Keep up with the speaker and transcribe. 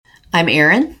I'm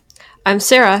Erin. I'm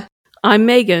Sarah. I'm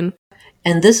Megan.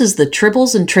 And this is the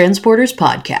Tribbles and Transporters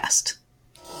podcast.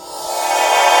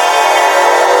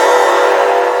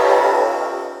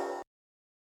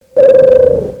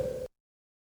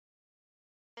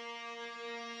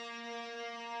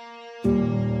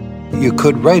 You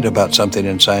could write about something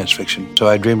in science fiction, so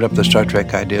I dreamed up the Star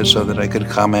Trek idea so that I could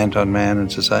comment on man and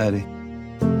society.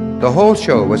 The whole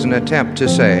show was an attempt to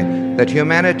say that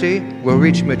humanity will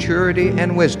reach maturity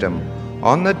and wisdom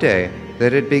on the day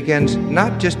that it begins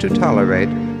not just to tolerate,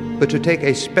 but to take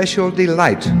a special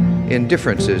delight in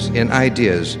differences in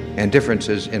ideas and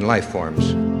differences in life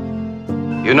forms.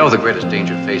 You know the greatest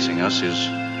danger facing us is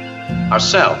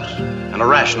ourselves, an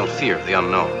irrational fear of the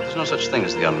unknown. There's no such thing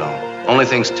as the unknown. Only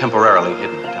things temporarily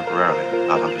hidden, temporarily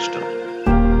not understood.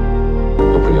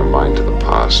 Open your mind to the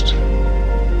past,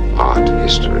 art,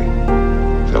 history,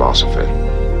 philosophy,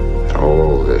 and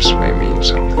all this may mean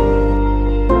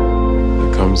something.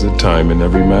 There comes a time in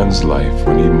every man's life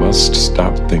when he must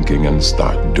stop thinking and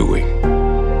start doing.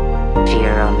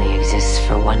 Fear only exists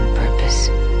for one purpose: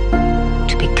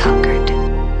 to be conquered.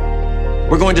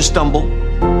 We're going to stumble,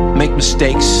 make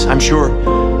mistakes, I'm sure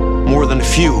more than a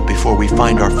few before we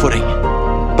find our footing.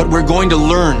 But we're going to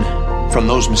learn from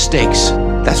those mistakes.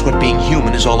 That's what being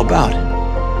human is all about.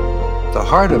 The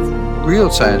heart of real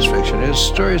science fiction is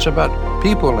stories about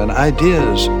people and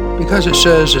ideas, because it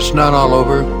says it's not all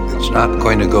over, it's not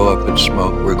going to go up in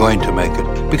smoke, we're going to make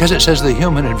it, because it says the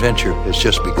human adventure has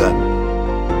just begun.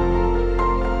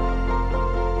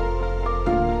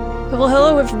 Well,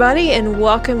 hello everybody, and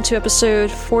welcome to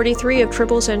episode 43 of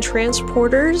Tribbles and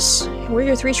Transporters. We're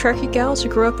your three Trekkie gals who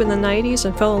grew up in the 90s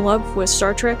and fell in love with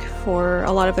Star Trek for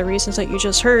a lot of the reasons that you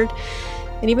just heard.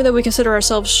 And even though we consider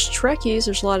ourselves Trekkies,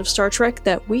 there's a lot of Star Trek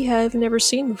that we have never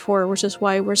seen before, which is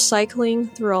why we're cycling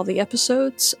through all the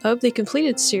episodes of the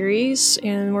completed series,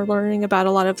 and we're learning about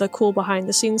a lot of the cool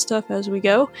behind-the-scenes stuff as we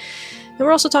go. And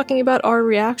we're also talking about our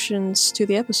reactions to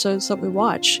the episodes that we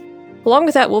watch. Along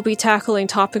with that, we'll be tackling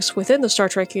topics within the Star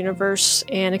Trek universe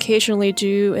and occasionally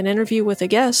do an interview with a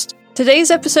guest.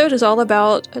 Today's episode is all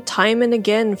about Time and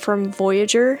Again from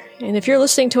Voyager, and if you're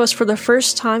listening to us for the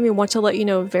first time, we want to let you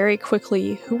know very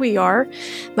quickly who we are.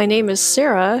 My name is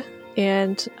Sarah,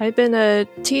 and I've been a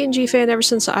TNG fan ever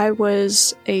since I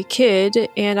was a kid,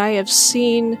 and I have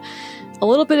seen a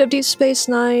little bit of Deep Space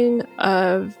Nine,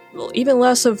 even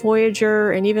less of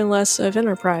Voyager, and even less of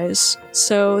Enterprise.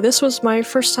 So this was my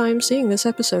first time seeing this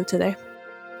episode today.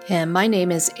 And my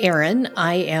name is Erin.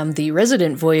 I am the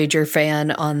resident Voyager fan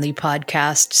on the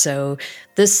podcast, so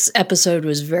this episode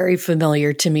was very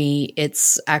familiar to me.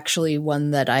 It's actually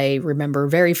one that I remember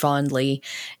very fondly,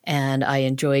 and I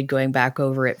enjoyed going back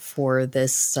over it for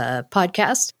this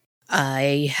podcast.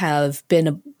 I have been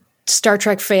a Star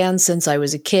Trek fan since I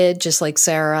was a kid, just like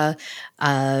Sarah.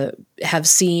 Have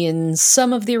seen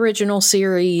some of the original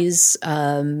series,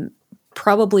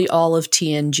 probably all of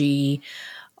TNG,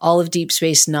 all of Deep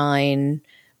Space Nine,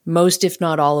 most if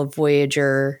not all of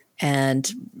Voyager,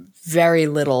 and very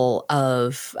little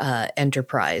of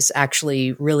Enterprise.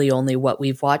 Actually, really only what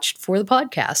we've watched for the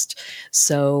podcast.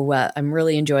 So I'm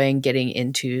really enjoying getting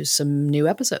into some new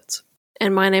episodes.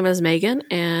 And my name is Megan,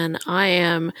 and I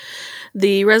am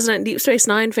the resident Deep Space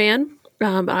Nine fan.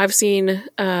 I've seen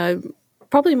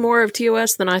probably more of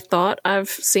TOS than I thought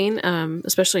I've seen,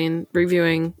 especially in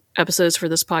reviewing episodes for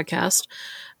this podcast.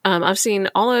 I've seen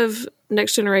all of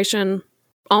Next Generation,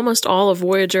 almost all of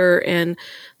Voyager, and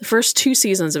the first two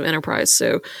seasons of Enterprise.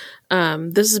 So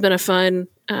this has been a fun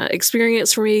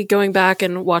experience for me, going back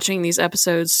and watching these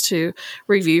episodes to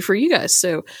review for you guys.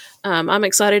 So I'm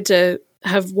excited to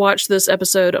have watched this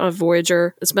episode of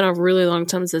Voyager. It's been a really long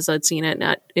time since I'd seen it, and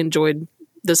I enjoyed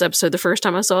this episode the first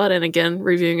time I saw it, and again,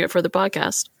 reviewing it for the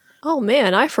podcast. Oh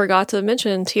man, I forgot to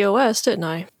mention TOS, didn't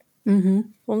I? Mm-hmm.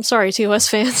 Well, I'm sorry, TOS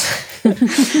fans.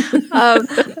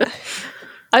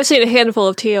 I've seen a handful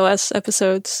of TOS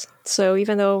episodes, so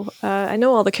even though I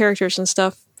know all the characters and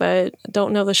stuff, but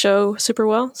don't know the show super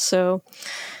well, so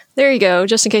there you go,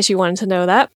 just in case you wanted to know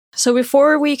that. So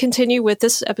before we continue with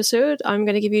this episode, I'm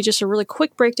going to give you just a really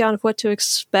quick breakdown of what to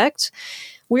expect.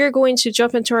 We are going to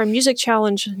jump into our music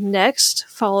challenge next,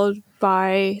 followed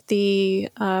by the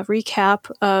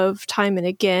recap of Time and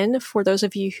Again, for those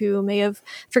of you who may have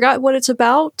forgot what it's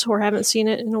about or haven't seen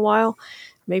it in a while,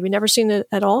 maybe never seen it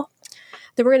at all.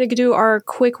 Then we're going to do our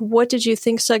quick What Did You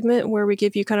Think segment, where we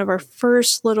give you kind of our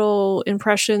first little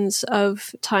impressions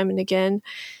of Time and Again.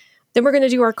 Then we're going to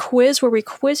do our quiz, where we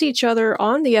quiz each other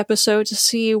on the episode to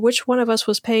see which one of us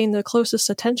was paying the closest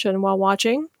attention while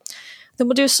watching. Then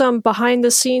we'll do some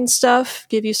behind-the-scenes stuff,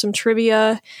 give you some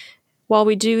trivia. while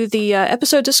we do the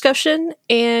episode discussion,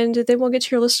 and then we'll get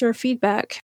to your listener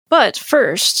feedback. But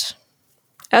first,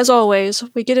 as always,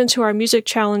 we get into our music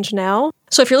challenge now.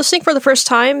 So if you're listening for the first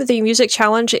time, the music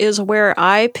challenge is where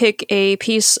I pick a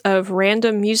piece of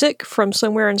random music from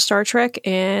somewhere in Star Trek,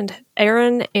 and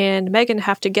Aaron and Megan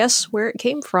have to guess where it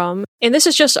came from. And this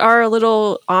is just our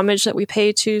little homage that we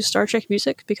pay to Star Trek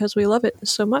music because we love it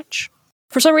so much.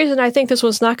 For some reason, I think this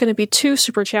was not going to be too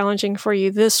super challenging for you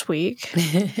this week.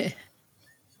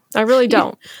 I really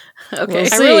don't. Okay.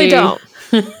 I really don't.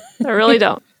 I really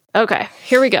don't. Okay,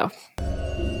 here we go.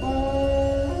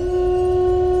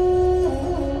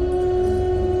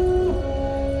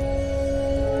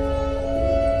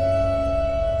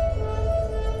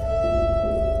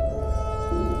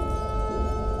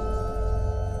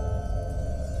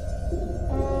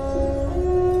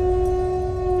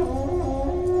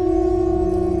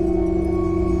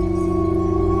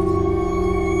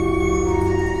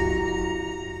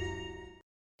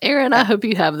 Aaron, I hope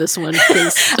you have this one.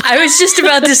 I was just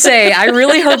about to say, I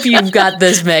really hope you've got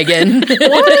this, Megan.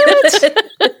 What?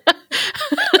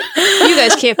 You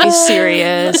guys can't be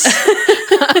serious.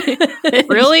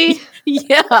 Really?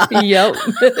 Yeah. Yep.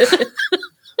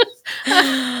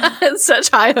 I had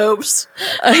such high hopes.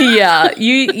 Yeah,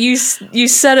 you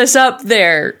set us up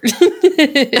there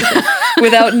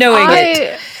without knowing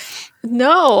it.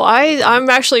 No, I'm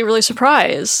actually really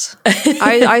surprised.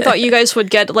 I thought you guys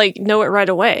would know it right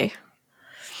away.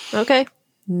 Okay.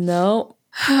 No.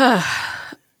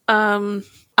 I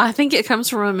think it comes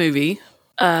from a movie.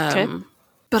 Okay.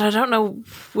 But I don't know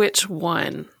which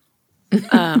one.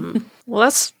 Well,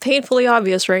 that's painfully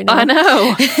obvious right now. I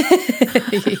know.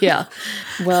 Yeah.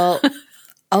 Well,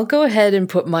 I'll go ahead and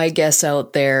put my guess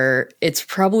out there. It's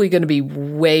probably going to be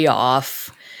way off,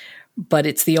 but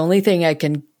it's the only thing I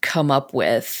can come up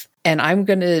with. And I'm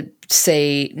going to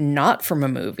say not from a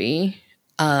movie.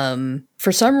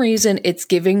 For some reason, it's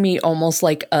giving me almost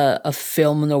like a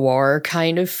film noir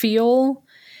kind of feel.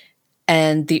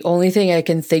 And the only thing I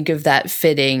can think of that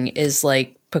fitting is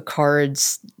like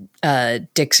Picard's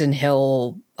Dixon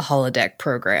Hill holodeck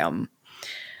program.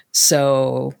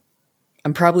 So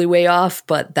I'm probably way off,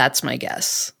 but that's my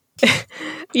guess.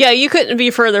 Yeah, you couldn't be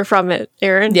further from it,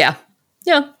 Aaron. Yeah.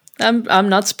 I'm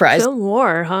not surprised. Film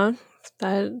noir, huh?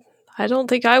 I don't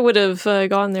think I would have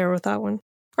gone there with that one.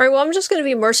 All right, well, I'm just going to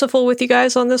be merciful with you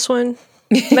guys on this one.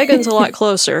 Megan's a lot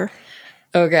closer.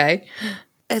 Okay.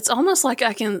 It's almost like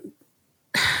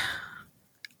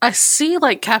I see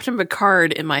like Captain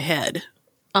Picard in my head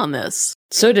on this.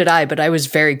 So did I, but I was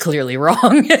very clearly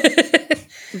wrong.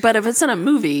 But if it's in a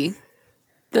movie,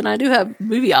 then I do have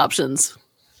movie options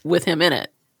with him in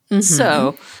it.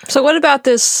 Mm-hmm. So what about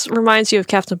this reminds you of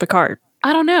Captain Picard?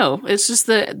 I don't know. It's just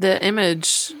the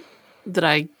image that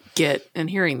I get in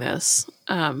hearing this.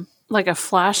 Like a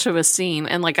flash of a scene,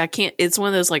 and like it's one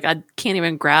of those like I can't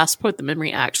even grasp what the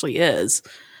memory actually is.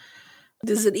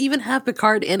 Does it even have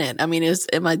Picard in it? I mean,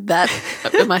 am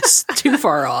I too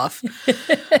far off?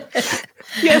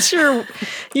 Yes,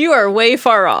 you are way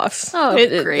far off. Oh,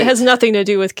 great. It has nothing to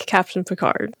do with Captain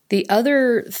Picard. The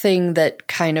other thing that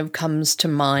kind of comes to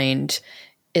mind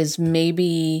is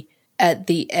maybe at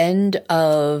the end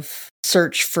of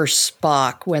Search for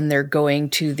Spock, when they're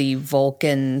going to the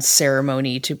Vulcan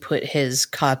ceremony to put his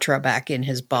Katra back in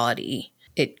his body.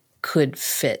 It could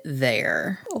fit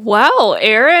there. Wow,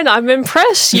 Aaron, I'm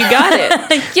impressed. You got it.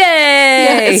 Yay!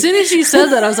 Yeah, as soon as you said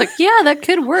that, I was like, yeah, that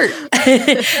could work.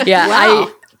 Yeah,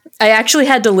 wow. I actually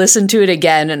had to listen to it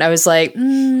again, and I was like,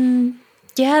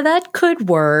 yeah, that could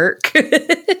work.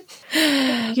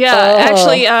 Yeah,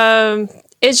 actually,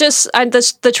 it's just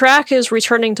the track is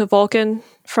Returning to Vulcan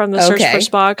from the Search for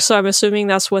Spock, so I'm assuming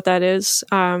that's what that is.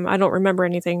 I don't remember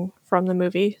anything from the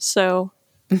movie, so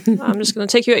I'm just going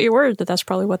to take you at your word that that's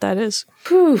probably what that is.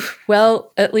 Whew.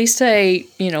 Well, at least I,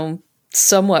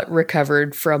 somewhat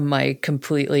recovered from my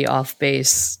completely off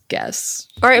base guess.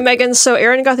 All right, Megan, so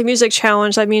Aaron got the music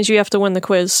challenge. That means you have to win the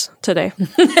quiz today.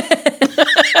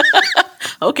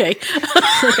 Okay.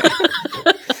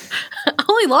 I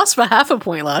only lost by half a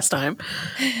point last time.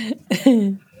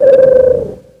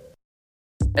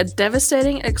 A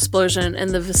devastating explosion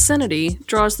in the vicinity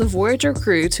draws the Voyager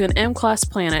crew to an M-class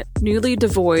planet newly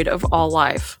devoid of all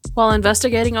life. While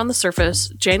investigating on the surface,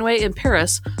 Janeway and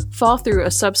Paris fall through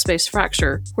a subspace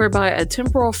fracture, whereby a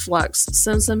temporal flux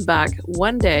sends them back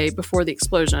one day before the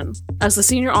explosion. As the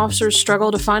senior officers struggle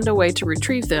to find a way to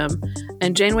retrieve them,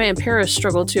 and Janeway and Paris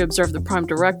struggle to observe the Prime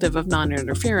Directive of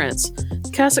non-interference,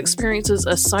 Cass experiences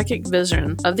a psychic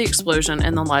vision of the explosion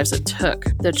and the lives it took.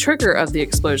 The trigger of the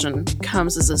explosion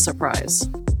comes as a surprise.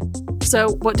 So,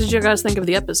 what did you guys think of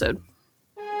the episode?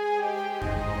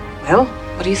 Well,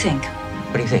 what do you think?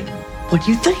 What do you think? What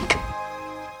do you think?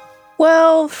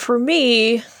 Well, for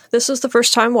me, this is the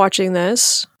first time watching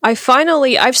this. I've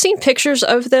seen pictures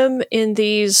of them in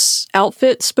these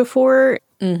outfits before.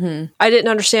 Mm-hmm. I didn't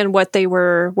understand what they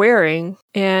were wearing.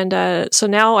 And so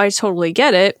now I totally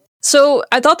get it. So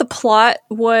I thought the plot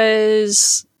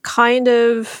was kind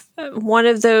of one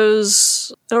of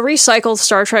those recycled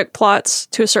Star Trek plots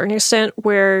to a certain extent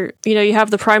where, you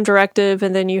have the Prime Directive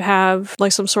and then you have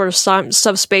like some sort of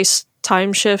subspace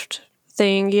time shift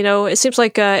thing. It seems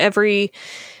like every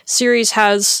series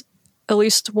has at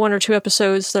least 1 or 2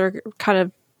 episodes that are kind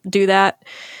of do that.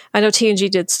 I know TNG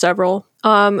did several.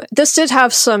 This did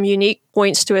have some unique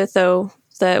points to it, though,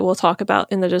 that we'll talk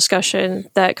about in the discussion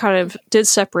that kind of did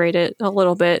separate it a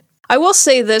little bit. I will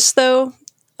say this, though.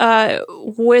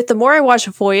 With the more I watch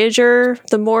Voyager,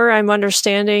 the more I'm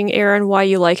understanding, Aaron, why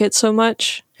you like it so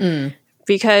much.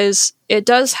 Because it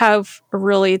does have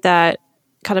really that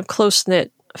kind of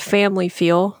close-knit family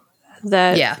feel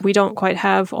that we don't quite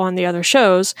have on the other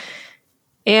shows.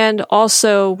 And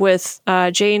also with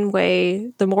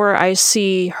Janeway, the more I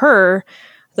see her,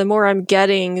 the more I'm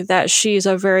getting that she's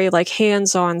a very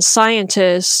hands-on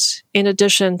scientist in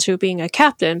addition to being a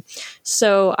captain.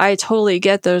 So I totally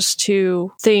get those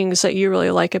two things that you really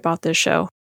like about this show.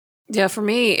 Yeah, for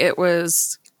me, it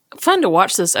was fun to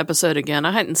watch this episode again.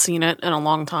 I hadn't seen it in a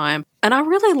long time. And I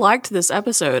really liked this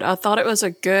episode. I thought it was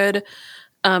a good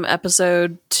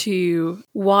episode to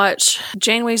watch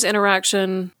Janeway's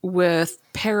interaction with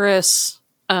Paris.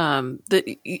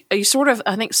 That you sort of,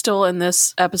 I think, still in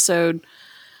this episode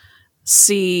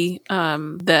see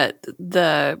that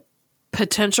the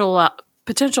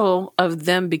potential of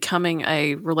them becoming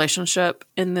a relationship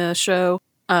in the show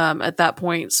at that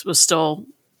point was still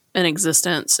in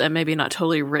existence and maybe not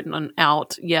totally written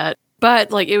out yet.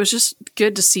 But it was just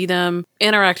good to see them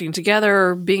interacting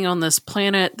together, being on this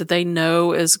planet that they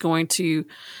know is going to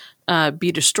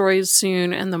be destroyed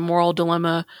soon, and the moral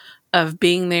dilemma of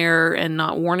being there and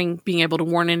not being able to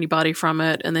warn anybody from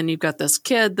it. And then you've got this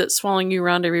kid that's following you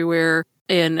around everywhere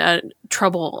in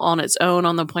trouble on its own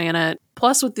on the planet.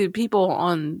 Plus with the people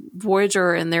on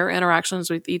Voyager and their interactions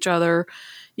with each other,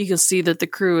 you can see that the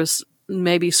crew is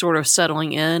maybe sort of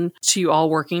settling in to all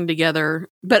working together.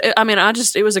 But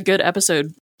it was a good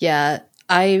episode. Yeah.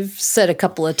 I've said a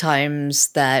couple of times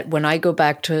that when I go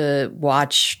back to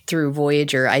watch through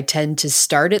Voyager, I tend to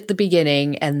start at the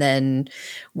beginning and then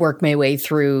work my way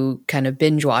through kind of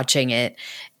binge watching it.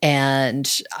 And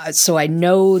so I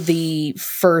know the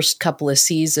first couple of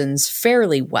seasons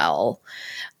fairly well.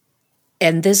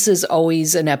 And this is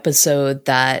always an episode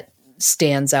that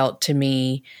stands out to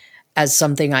me as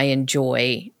something I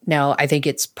enjoy. Now, I think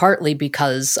it's partly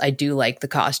because I do like the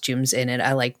costumes in it.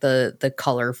 I like the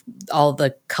color, all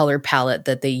the color palette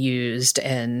that they used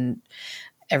and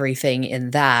everything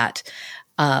in that.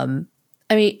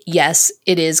 Yes,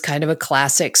 it is kind of a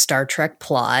classic Star Trek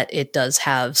plot. It does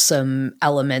have some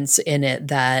elements in it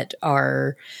that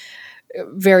are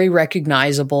very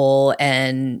recognizable,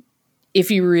 and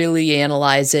if you really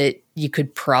analyze it, you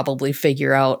could probably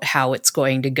figure out how it's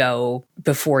going to go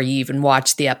before you even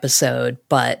watch the episode.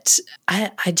 But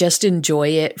I just enjoy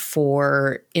it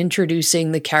for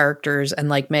introducing the characters. And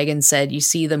like Megan said, you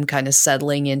see them kind of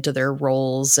settling into their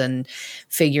roles and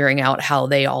figuring out how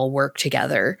they all work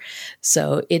together.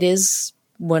 So it is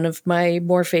one of my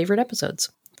more favorite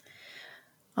episodes.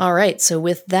 All right. So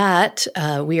with that,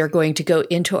 we are going to go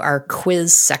into our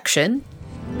quiz section.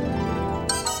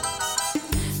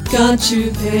 Got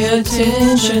to pay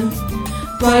attention.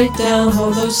 Write down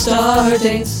all those star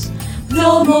dates.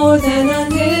 No more than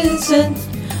an instant.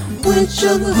 Which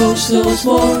of the hosts knows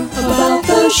more about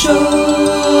the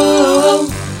show?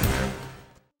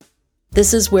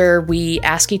 This is where we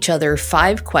ask each other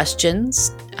 5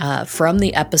 questions from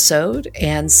the episode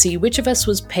and see which of us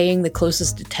was paying the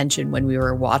closest attention when we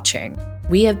were watching.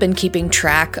 We have been keeping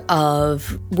track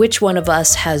of which one of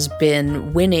us has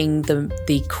been winning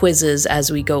the quizzes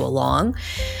as we go along.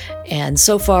 And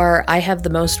so far, I have the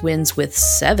most wins with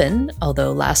 7,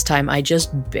 although last time I just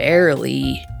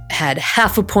barely had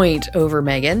half a point over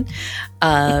Megan.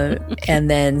 And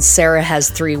then Sarah has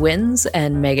 3 wins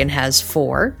and Megan has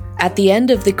 4. At the end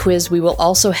of the quiz, we will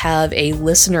also have a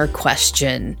listener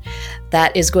question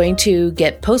that is going to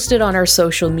get posted on our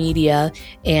social media,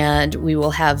 and we will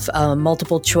have a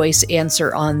multiple choice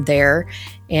answer on there.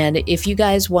 And if you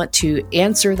guys want to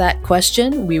answer that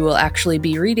question, we will actually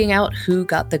be reading out who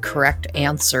got the correct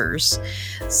answers.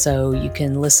 So you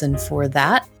can listen for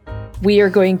that. We are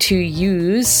going to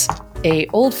use a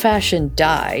old-fashioned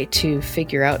die to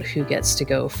figure out who gets to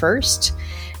go first.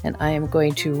 And I am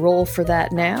going to roll for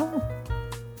that now.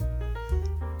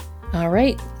 All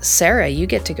right, Sarah, you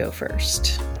get to go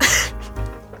first.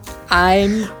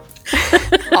 I'm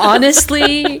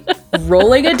honestly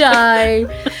rolling a die.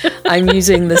 I'm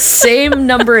using the same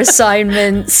number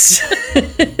assignments.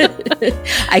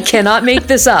 I cannot make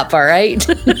this up, all right?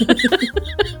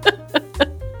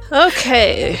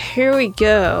 Okay, here we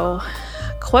go.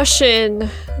 Question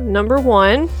number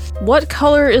 1. What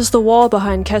color is the wall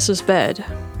behind Kess's bed?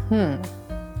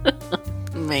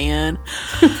 Man.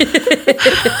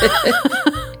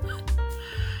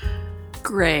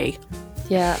 Gray.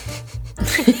 Yeah.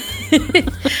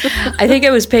 I think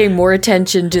I was paying more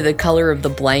attention to the color of the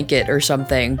blanket or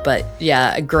something, but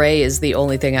yeah, gray is the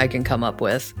only thing I can come up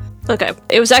with. Okay,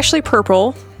 it was actually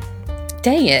purple.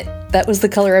 Dang it. That was the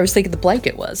color I was thinking the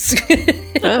blanket was.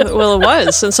 Well, it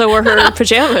was, and so were her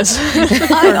pajamas.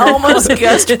 I almost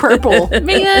guessed purple.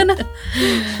 Man.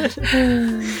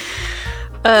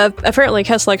 Apparently,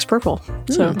 Kess likes purple.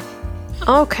 So,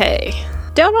 okay.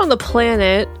 Down on the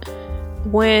planet,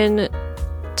 when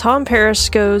Tom Paris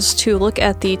goes to look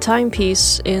at the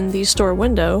timepiece in the store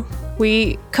window,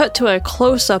 we cut to a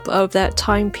close-up of that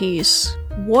timepiece.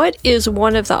 What is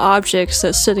one of the objects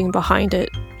that's sitting behind it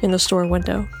in the store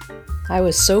window? I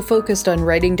was so focused on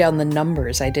writing down the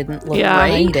numbers, I didn't look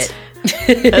behind it.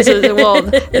 Well,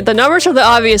 the numbers are the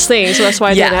obvious thing, so that's why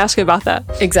I didn't ask about that.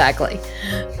 Exactly.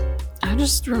 I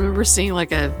just remember seeing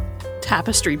like a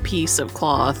tapestry piece of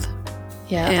cloth.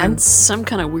 Yeah. And some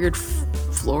kind of weird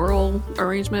floral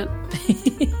arrangement.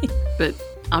 But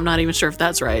I'm not even sure if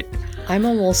that's right. I'm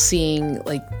almost seeing,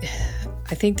 like,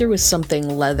 I think there was something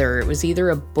leather. It was either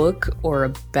a book or a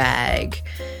bag.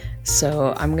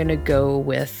 So I'm going to go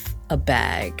with a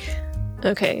bag.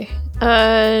 Okay.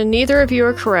 Neither of you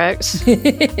are correct.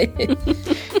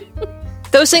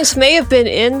 Those things may have been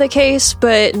in the case,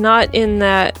 but not in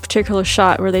that particular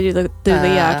shot where they do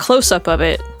the close-up of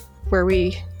it, where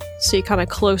we see kind of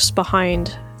close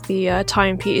behind the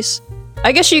timepiece.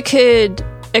 I guess you could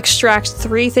extract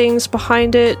 3 things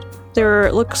behind it.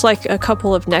 There looks like a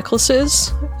couple of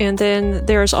necklaces, and then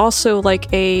there's also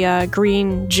like a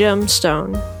green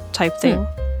gemstone type thing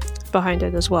behind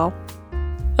it as well.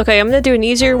 Okay, I'm going to do an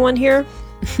easier one here.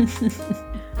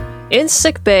 In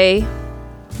sickbay,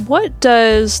 what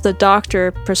does the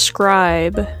doctor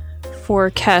prescribe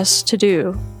for Kess to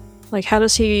do? Like, how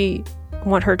does he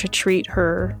want her to treat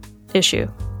her issue?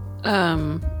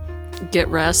 Get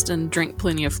rest and drink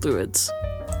plenty of fluids.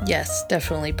 Yes,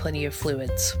 definitely plenty of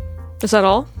fluids. Is that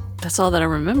all? That's all that I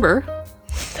remember.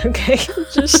 Okay,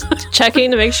 just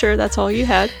checking to make sure that's all you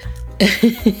had.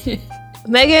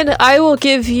 Megan, I will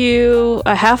give you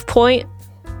a half point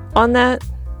on that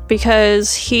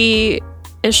because he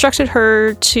instructed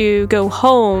her to go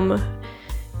home,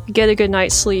 get a good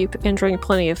night's sleep, and drink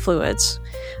plenty of fluids.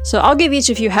 So I'll give each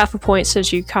of you half a point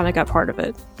since you kind of got part of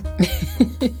it.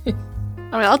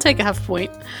 I mean, I'll take a half point.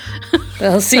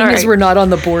 Well, seeing as we're not on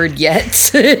the board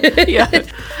yet. Yeah.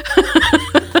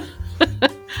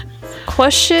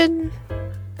 Question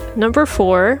number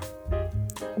 4.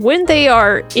 When they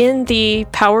are in the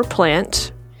power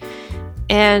plant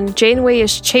and Janeway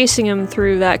is chasing him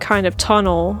through that kind of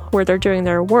tunnel where they're doing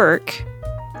their work,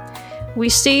 we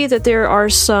see that there are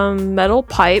some metal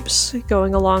pipes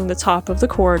going along the top of the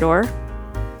corridor.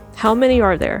 How many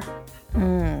are there?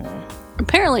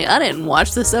 Apparently, I didn't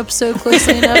watch this episode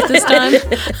closely enough this time.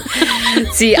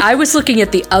 See, I was looking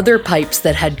at the other pipes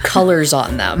that had colors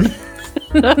on them.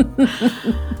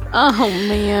 Oh,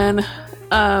 man.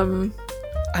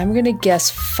 I'm going to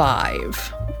guess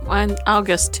 5. I'll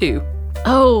guess 2.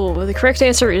 Oh, the correct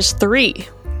answer is 3.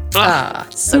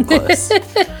 So close.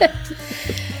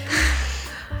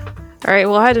 All right,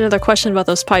 well, I had another question about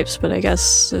those pipes, but I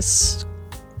guess it's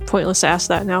pointless to ask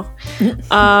that now.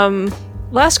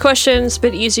 Last question is a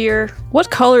bit easier.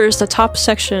 What color is the top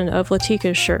section of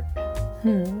Latika's shirt?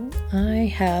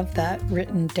 I have that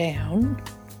written down.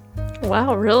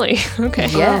 Wow, really? Okay.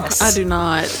 Yes. I do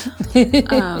not.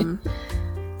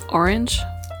 Orange?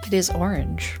 It is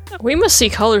orange. We must see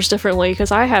colors differently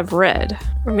because I have red.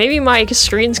 Or maybe my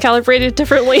screen's calibrated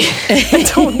differently. I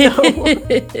don't know.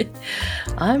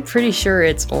 I'm pretty sure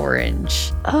it's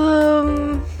orange.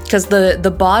 Because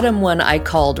the bottom one I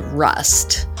called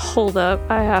rust. Hold up.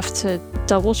 I have to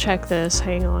double check this.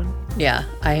 Hang on. Yeah,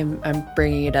 I'm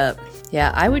bringing it up.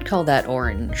 Yeah, I would call that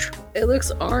orange. It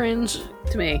looks orange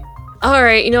to me. All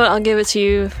right, you know what? I'll give it to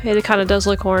you. It kind of does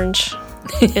look orange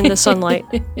in the sunlight.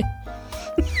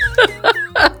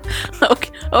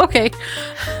 Okay.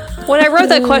 When I wrote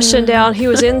that question down, he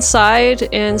was inside,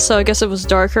 and so I guess it was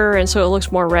darker, and so it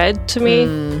looks more red to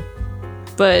me.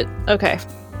 But, okay.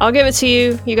 I'll give it to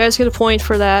you. You guys get a point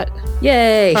for that.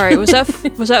 Yay! All right, was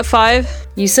that 5?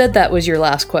 You said that was your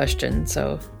last question,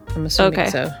 so I'm assuming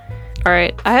so. All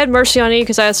right, I had mercy on you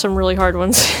because I had some really hard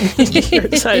ones. You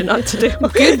decided not to do.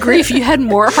 Good grief, you had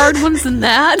more hard ones than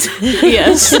that?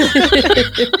 Yes.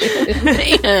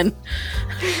 Man.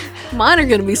 Mine are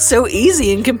going to be so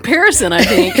easy in comparison, I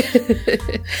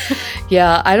think.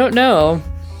 Yeah, I don't know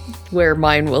where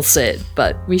mine will sit,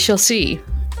 but we shall see.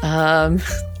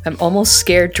 I'm almost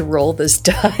scared to roll this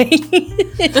die.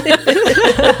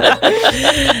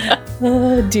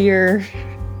 Oh, dear.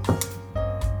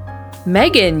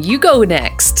 Megan, you go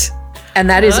next. And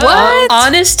that is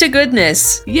honest to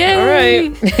goodness. Yay! All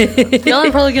right. Y'all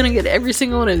are probably going to get every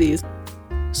single one of these.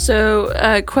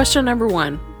 So, question number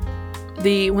 1.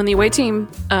 When the away team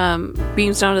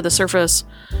beams down to the surface,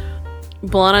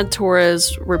 B'Elanna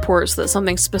Torres reports that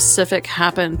something specific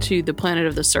happened to the planet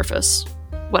of the surface.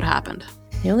 What happened?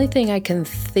 The only thing I can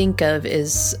think of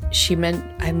is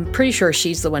I'm pretty sure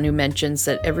she's the one who mentions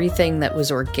that everything that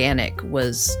was organic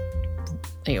was,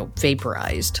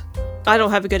 vaporized. I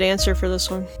don't have a good answer for this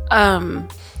one. I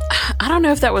don't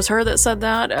know if that was her that said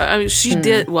that. I mean, she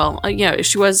did. Well,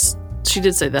 she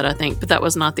did say that, I think, but that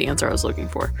was not the answer I was looking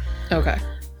for. Okay.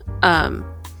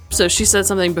 So she said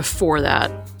something before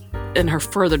that in her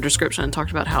further description and talked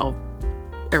about how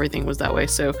everything was that way.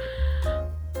 So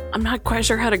I'm not quite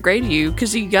sure how to grade you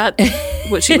because you got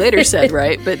what she later said,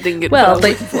 right? But didn't get what I was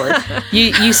looking for.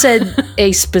 You said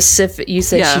she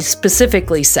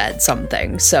specifically said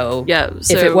something. So,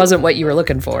 if it wasn't what you were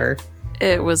looking for.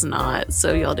 It was not.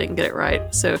 So y'all didn't get it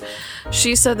right. So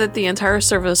she said that the entire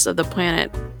surface of the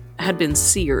planet had been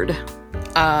seared.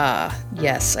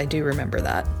 Yes, I do remember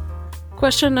that.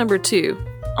 Question number 2.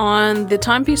 On the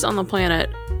timepiece on the planet,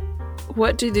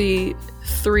 what do the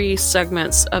 3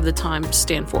 segments of the time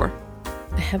stand for?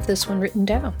 I have this one written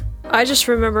down. I just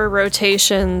remember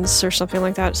rotations or something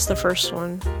like that. It's the first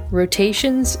one.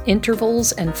 Rotations,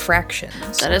 intervals, and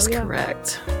fractions. That is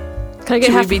correct. Can I get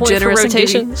half a point for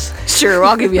rotations? Sure,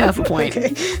 I'll give you half a point.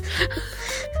 Okay.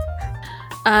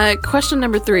 Question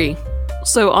number 3.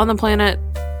 So on the planet,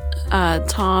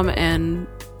 Tom and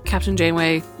Captain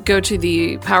Janeway go to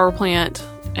the power plant,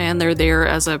 and they're there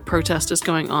as a protest is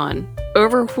going on.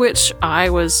 Over which eye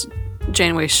was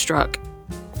Janeway struck?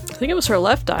 I think it was her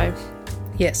left eye.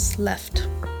 Yes, left.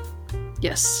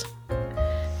 Yes.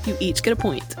 You each get a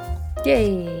point.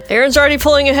 Yay. Aaron's already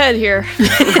pulling ahead here.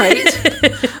 Right?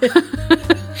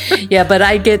 Yeah, but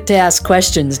I get to ask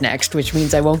questions next, which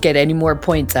means I won't get any more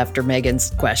points after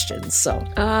Megan's questions. So,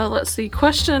 let's see.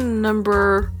 Question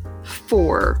number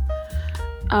 4.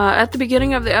 At the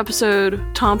beginning of the episode,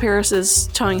 Tom Paris is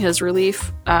telling his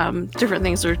relief different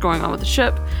things that are going on with the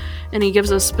ship, and he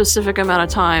gives a specific amount of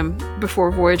time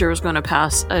before Voyager was going to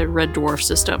pass a red dwarf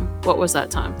system. What was that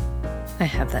time? I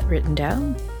have that written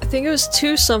down. I think it was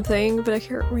 2 something, but I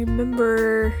can't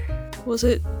remember. Was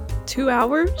it 2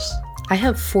 hours? I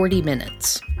have 40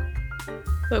 minutes.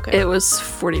 Okay. It was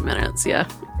 40 minutes, yeah.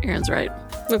 Aaron's right.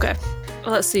 Okay.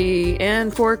 Let's see.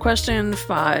 And for question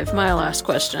 5, my last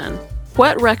question.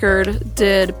 What record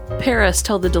did Paris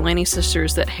tell the Delaney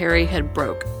sisters that Harry had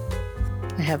broke?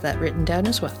 I have that written down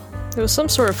as well. It was some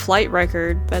sort of flight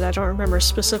record, but I don't remember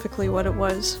specifically what it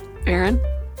was. Aaron?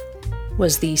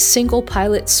 Was the single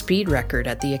pilot speed record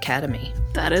at the Academy.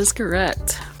 That is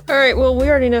correct. All right, well, we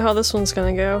already know how this one's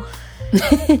going to go.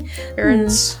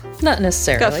 Aaron's not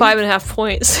necessarily. Got 5.5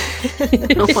 points.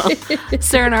 Well,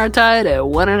 Sarah and I are tied at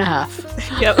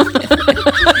 1.5. Yep.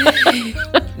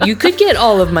 You could get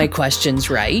all of my questions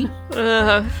right.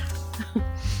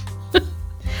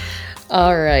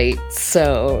 All right,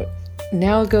 so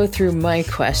now I'll go through my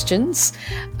questions.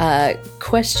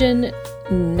 Question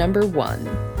number 1.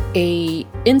 A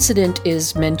incident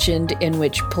is mentioned in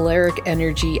which a polaric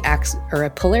energy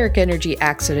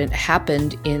accident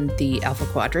happened in the Alpha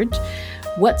Quadrant.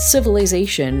 What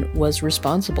civilization was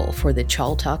responsible for the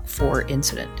Chaltok 4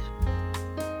 incident?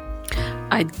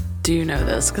 I do know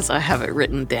this because I have it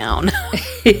written down.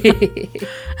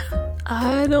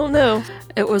 I don't know.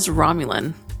 It was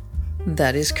Romulan.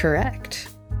 That is correct.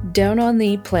 Down on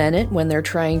the planet, when they're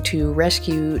trying to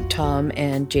rescue Tom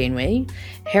and Janeway,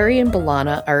 Harry and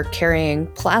B'Elanna are carrying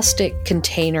plastic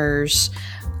containers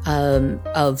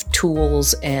of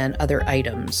tools and other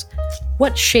items.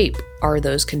 What shape are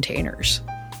those containers?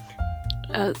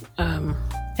 And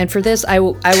for this, I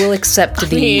will accept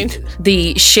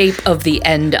the shape of the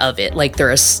end of it. Like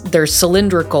they're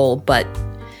cylindrical, but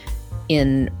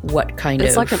in what kind of?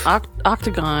 It's like an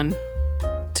octagon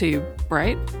tube.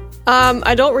 right?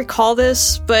 I don't recall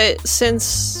this, but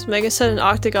since Megan said an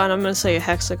octagon, I'm going to say a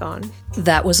hexagon.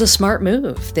 That was a smart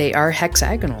move. They are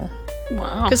hexagonal.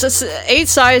 Wow. Because it's 8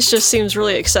 size just seems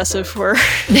really excessive for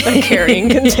a carrying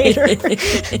container.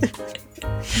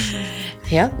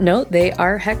 Yeah, no, they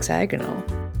are hexagonal.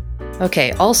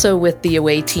 Okay, also with the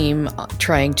away team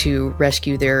trying to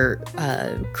rescue their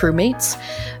crewmates,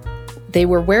 they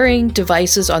were wearing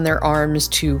devices on their arms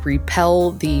to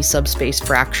repel the subspace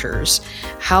fractures.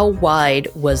 How wide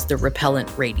was the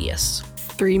repellent radius?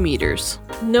 3 meters.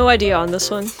 No idea on this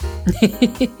one.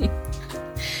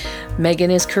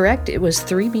 Megan is correct. It was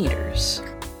 3 meters.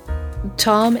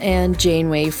 Tom and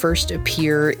Janeway first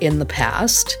appear in the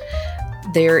past.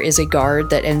 There is a guard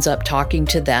that ends up talking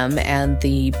to them and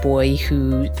the boy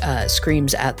who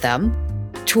screams at them.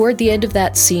 Toward the end of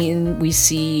that scene, we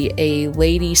see a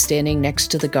lady standing next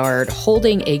to the guard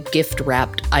holding a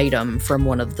gift-wrapped item from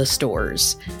one of the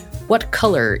stores. What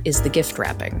color is the gift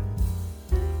wrapping?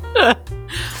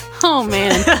 Oh,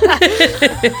 man.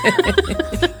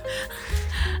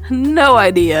 No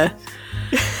idea.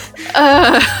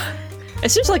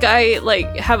 It seems like I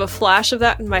have a flash of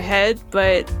that in my head,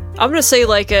 but I'm going to say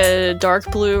like a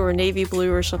dark blue or navy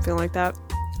blue or something like that.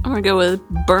 I'm going to go with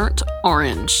burnt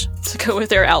orange. To go with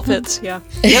their outfits, yeah.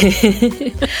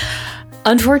 Yep.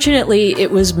 Unfortunately,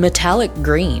 it was metallic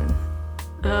green.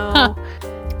 Oh. Huh.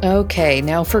 Okay,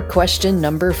 now for question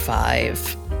number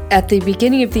 5. At the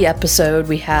beginning of the episode,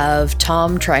 we have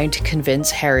Tom trying to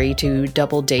convince Harry to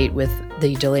double date with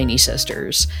the Delaney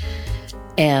sisters.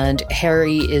 And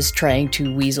Harry is trying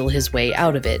to weasel his way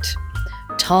out of it.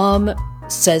 Tom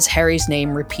says Harry's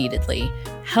name repeatedly.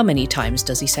 How many times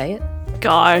does he say it?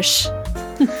 Gosh.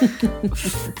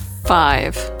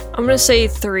 5. I'm going to say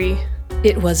 3.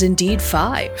 It was indeed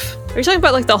 5. Are you talking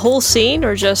about like the whole scene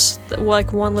or just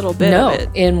like one little bit of it?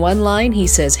 In one line he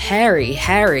says Harry,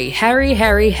 Harry, Harry,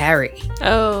 Harry, Harry.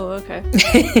 Oh, okay.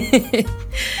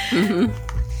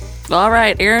 Mm-hmm. All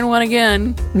right, Aaron won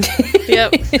again.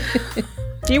 Yep.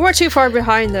 You weren't too far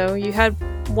behind though. You had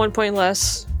 1 point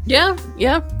less. Yeah.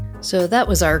 So that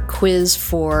was our quiz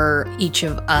for each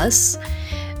of us.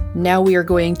 Now we are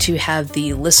going to have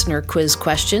the listener quiz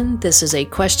question. This is a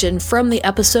question from the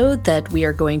episode that we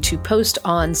are going to post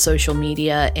on social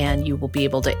media, and you will be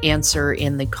able to answer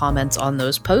in the comments on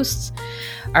those posts.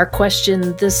 Our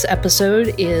question this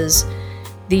episode is,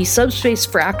 the subspace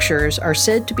fractures are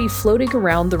said to be floating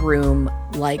around the room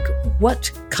like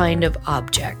what kind of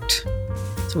object?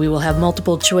 So we will have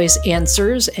multiple choice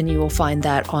answers, and you will find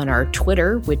that on our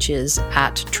Twitter, which is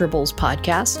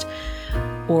 @TribblesPodcast,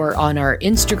 or on our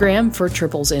Instagram for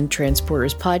Tribbles and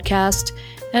Transporters Podcast,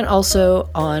 and also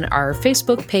on our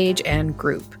Facebook page and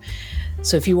group.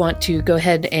 So if you want to go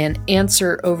ahead and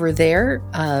answer over there,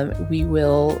 we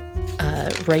will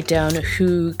write down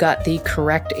who got the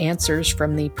correct answers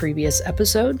from the previous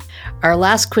episode. Our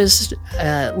last quiz,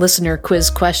 listener quiz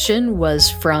question was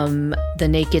from The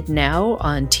Naked Now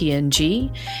on TNG,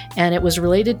 and it was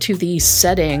related to the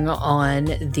setting on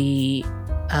the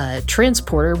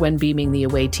transporter when beaming the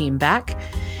away team back.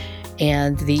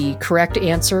 And the correct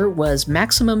answer was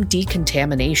maximum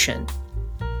decontamination.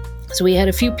 So we had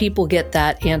a few people get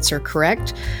that answer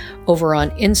correct. Over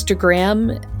on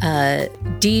Instagram,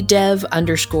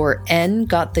 ddev_N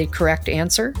got the correct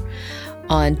answer.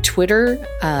 On Twitter,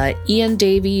 Ian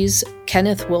Davies,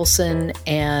 Kenneth Wilson,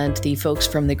 and the folks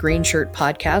from the Green Shirt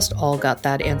podcast all got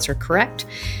that answer correct.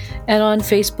 And on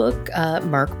Facebook,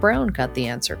 Mark Brown got the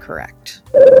answer correct.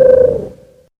 All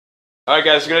right,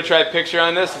 guys, we're going to try a picture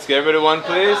on this. Let's get everybody one,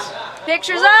 please.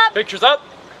 Pictures up. Pictures up.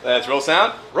 Let's roll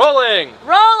sound. Rolling.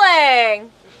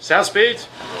 Rolling. Sound speed.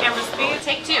 Camera speed.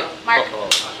 Take 2. Mark.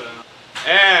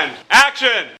 And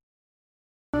action.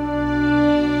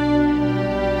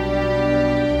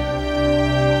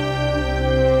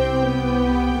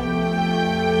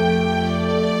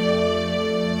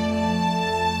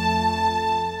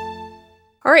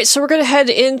 All right, so we're going to head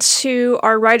into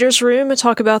our writer's room and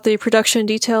talk about the production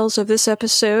details of this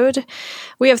episode.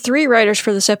 We have 3 writers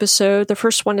for this episode. The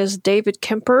first one is David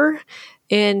Kemper,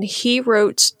 and he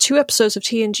wrote 2 episodes of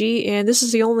TNG, and this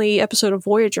is the only episode of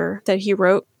Voyager that he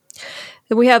wrote.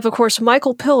 Then we have, of course,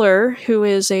 Michael Piller, who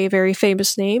is a very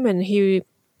famous name, and he,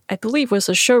 I believe, was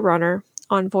a showrunner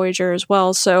on Voyager as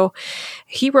well. So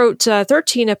he wrote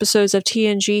 13 episodes of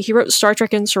TNG. He wrote Star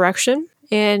Trek Insurrection.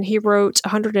 And he wrote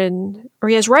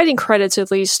he has writing credits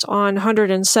at least on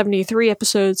 173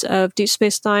 episodes of Deep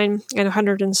Space Nine and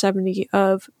 170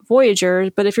 of Voyager.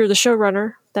 But if you're the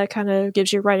showrunner, that kind of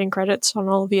gives you writing credits on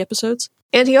all of the episodes.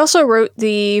 And he also wrote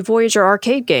the Voyager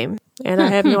arcade game, and I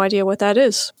have no idea what that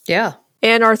is. Yeah.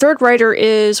 And our third writer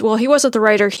is, well, he wasn't the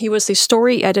writer, he was the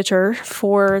story editor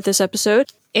for this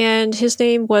episode. And his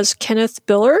name was Kenneth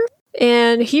Biller.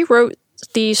 And he wrote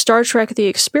the Star Trek The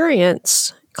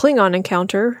Experience Klingon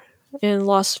encounter in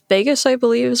Las Vegas, I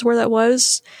believe is where that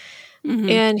was. Mm-hmm.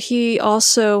 And he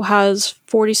also has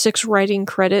 46 writing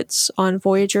credits on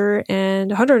Voyager and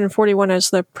 141 as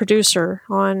the producer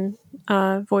on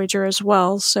Voyager as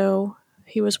well. So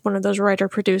he was one of those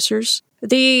writer-producers.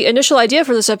 The initial idea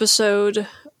for this episode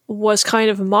was kind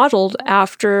of modeled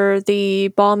after the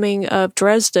bombing of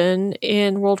Dresden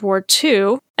in World War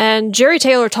II. And Jerry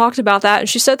Taylor talked about that, and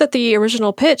she said that the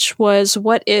original pitch was,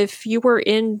 what if you were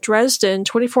in Dresden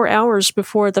 24 hours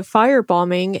before the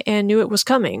firebombing and knew it was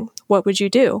coming? What would you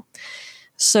do?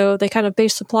 So they kind of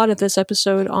based the plot of this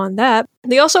episode on that.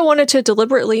 They also wanted to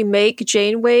deliberately make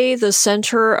Janeway the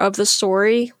center of the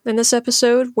story in this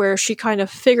episode, where she kind of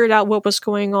figured out what was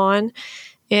going on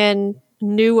and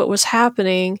knew what was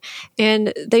happening.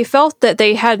 And they felt that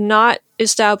they had not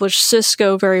established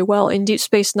Sisko very well, and Deep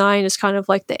Space Nine is kind of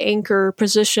like the anchor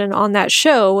position on that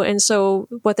show. And so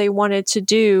what they wanted to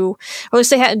do, or at least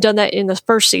they hadn't done that in the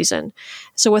first season.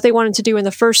 So what they wanted to do in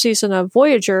the first season of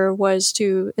Voyager was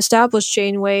to establish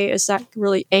Janeway as that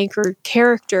really anchored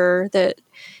character that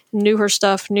knew her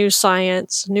stuff, knew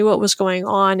science, knew what was going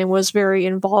on, and was very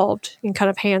involved and kind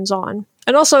of hands-on.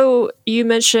 And also, you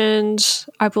mentioned,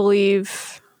 I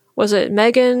believe, was it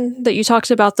Megan, that you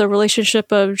talked about the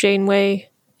relationship of Janeway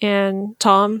and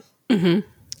Tom? Mm-hmm.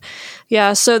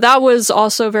 Yeah, so that was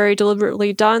also very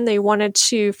deliberately done. They wanted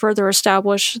to further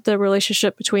establish the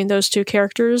relationship between those two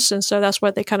characters, and so that's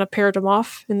why they kind of paired them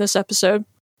off in this episode.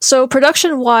 So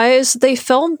production-wise, they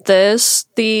filmed this.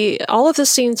 All of the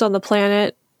scenes on the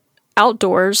planet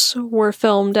outdoors were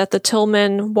filmed at the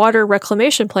Tillman Water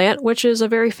Reclamation Plant, which is a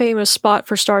very famous spot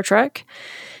for Star Trek.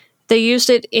 They used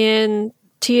it in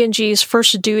TNG's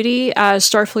First Duty as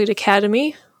Starfleet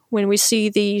Academy, when we see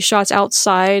the shots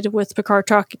outside with Picard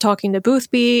talking to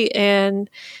Boothby and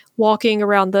walking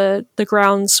around the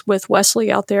grounds with Wesley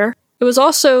out there. It was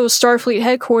also Starfleet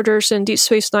headquarters in Deep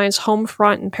Space Nine's home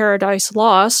front in Paradise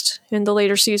Lost in the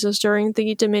later seasons during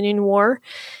the Dominion War.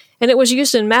 And it was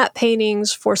used in matte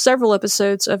paintings for several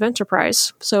episodes of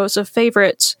Enterprise. So it's a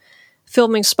favorite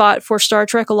filming spot for Star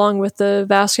Trek, along with the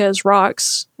Vasquez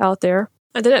Rocks out there.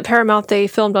 And then at Paramount, they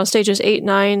filmed on stages 8,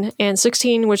 9, and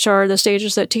 16, which are the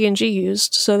stages that TNG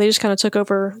used. So they just kind of took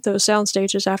over those sound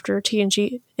stages after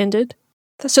TNG ended.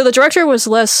 So the director was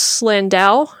Les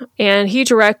Landau, and he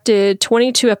directed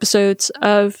 22 episodes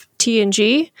of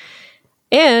TNG.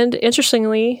 And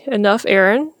interestingly enough,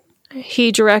 Aaron,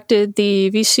 he directed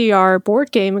the VCR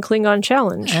board game Klingon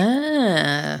Challenge.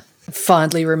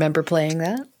 Fondly remember playing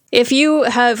that. If you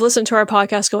have listened to our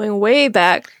podcast going way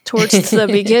back towards the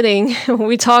beginning,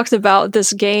 we talked about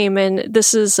this game, and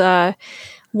this is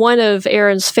one of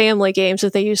Aaron's family games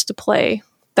that they used to play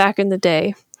back in the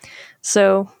day.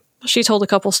 So she told a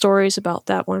couple stories about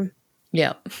that one.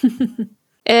 Yeah.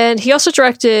 And he also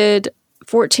directed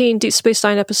 14 Deep Space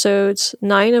Nine episodes,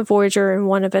 9 of Voyager, and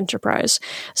 1 of Enterprise.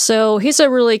 So he's a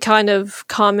really kind of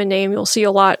common name you'll see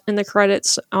a lot in the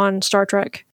credits on Star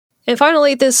Trek. And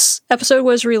finally, this episode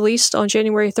was released on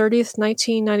January 30th,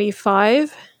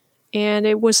 1995, and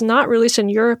it was not released in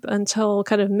Europe until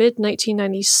kind of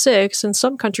mid-1996, and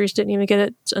some countries didn't even get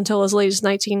it until as late as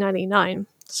 1999.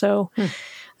 So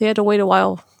they had to wait a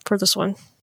while for this one.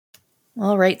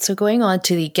 All right, so going on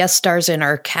to the guest stars in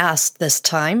our cast this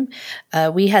time,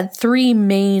 we had 3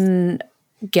 main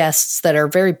guests that are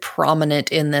very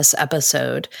prominent in this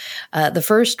episode. The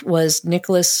first was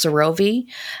Nicholas Sorovi,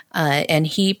 and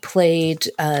he played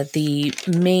the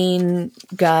main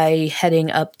guy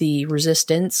heading up the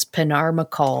Resistance, Pinar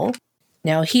McCall.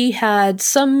 Now, he had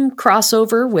some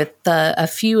crossover with a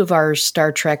few of our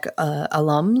Star Trek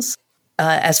alums.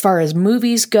 As far as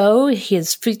movies go,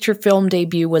 his feature film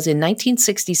debut was in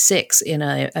 1966 in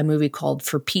a movie called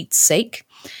For Pete's Sake.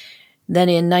 Then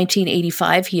in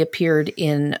 1985, he appeared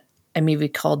in a movie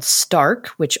called Stark,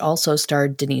 which also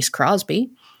starred Denise Crosby.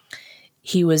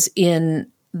 He was in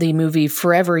the movie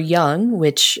Forever Young,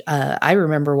 which I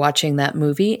remember watching that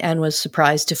movie and was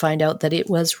surprised to find out that it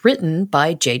was written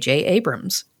by J.J.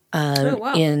 Abrams.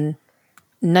 In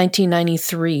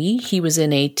 1993, he was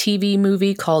in a TV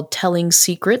movie called Telling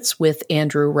Secrets with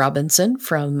Andrew Robinson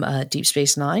from Deep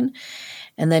Space Nine.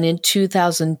 And then in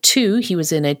 2002, he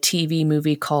was in a TV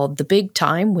movie called The Big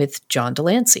Time with John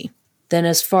Delancey. Then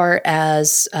as far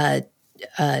as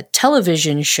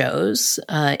television shows,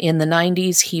 in the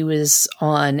 90s, he was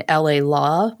on L.A.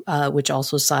 Law, which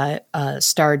also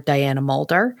starred Diana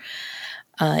Muldaur.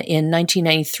 In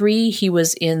 1993, he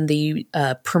was in the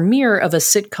premiere of a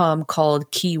sitcom called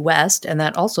Key West, and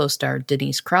that also starred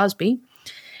Denise Crosby.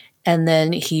 And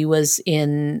then he was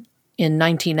in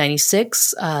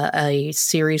 1996, a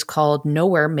series called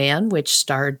Nowhere Man, which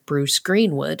starred Bruce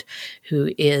Greenwood, who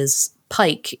is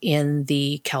Pike in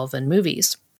the Calvin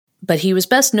movies. But he was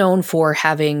best known for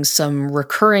having some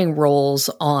recurring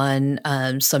roles on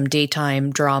some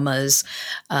daytime dramas,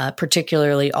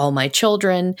 particularly All My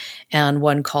Children, and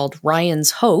one called Ryan's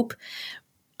Hope,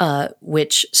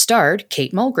 which starred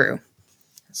Kate Mulgrew.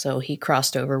 So he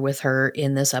crossed over with her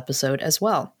in this episode as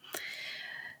well.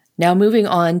 Now moving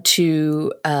on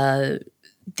to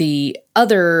the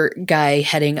other guy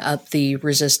heading up the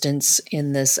resistance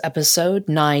in this episode,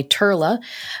 Nye Turla.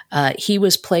 He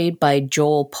was played by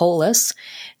Joel Polis,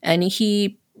 and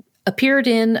he appeared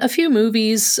in a few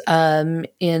movies,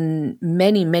 in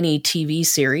many, many TV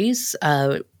series,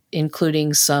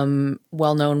 including some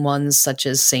well-known ones such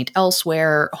as Saint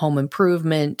Elsewhere, Home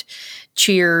Improvement,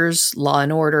 Cheers, Law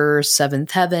and Order,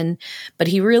 Seventh Heaven. But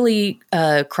he really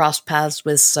crossed paths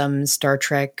with some Star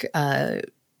Trek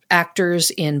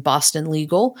actors in Boston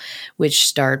Legal, which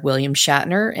starred William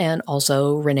Shatner and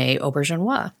also Renee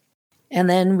Auberjonois. And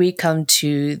then we come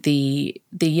to the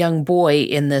young boy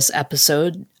in this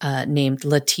episode named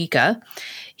Latika.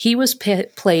 He was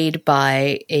played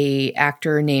by a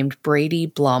actor named Brady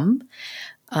Blum,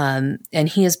 and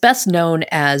he is best known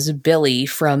as Billy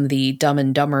from the Dumb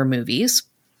and Dumber movies.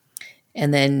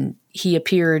 And then he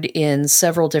appeared in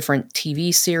several different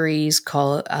TV series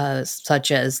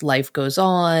such as Life Goes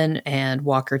On and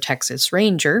Walker, Texas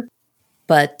Ranger.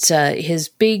 But his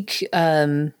big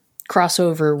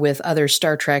crossover with other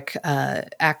Star Trek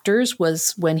actors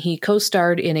was when he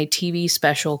co-starred in a TV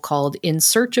special called In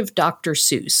Search of Dr.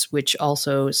 Seuss, which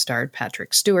also starred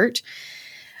Patrick Stewart.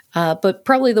 But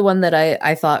probably the one that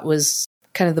I thought was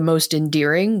kind of the most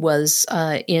endearing was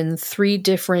in 3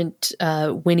 different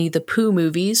Winnie the Pooh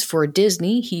movies for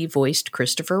Disney. He voiced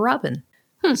Christopher Robin.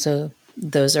 So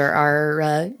those are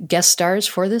our guest stars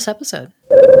for this episode.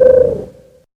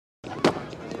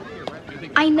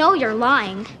 I know you're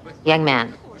lying. Young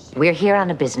man, we're here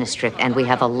on a business trip and we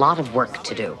have a lot of work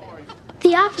to do.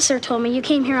 The officer told me you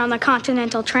came here on the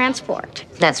Continental Transport.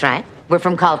 That's right. We're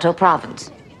from Kalto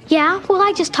Province. Yeah? Well,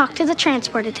 I just talked to the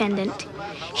transport attendant.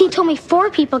 He told me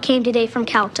 4 people came today from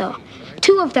Kalto.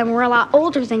 2 of them were a lot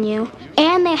older than you,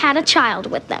 and they had a child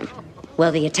with them.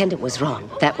 Well, the attendant was wrong.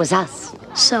 That was us.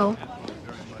 So,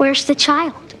 where's the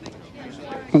child?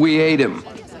 We ate him.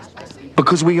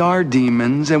 Because we are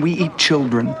demons and we eat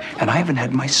children, and I haven't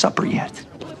had my supper yet.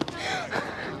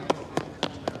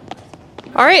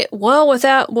 All right, well, with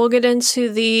that, we'll get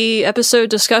into the episode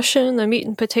discussion, the meat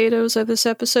and potatoes of this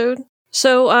episode.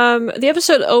 So, the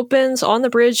episode opens on the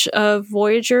bridge of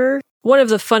Voyager. One of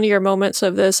the funnier moments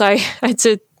of this, I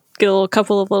did get a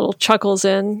couple of little chuckles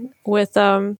in with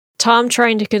Tom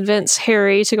trying to convince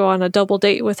Harry to go on a double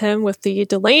date with him with the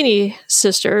Delaney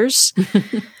sisters.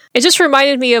 It just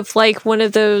reminded me of like one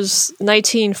of those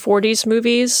 1940s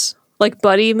movies, like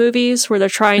buddy movies, where they're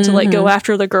trying to like go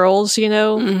after the girls, you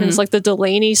know? And it's like the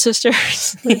Delaney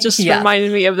sisters. It just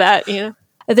reminded me of that, you know?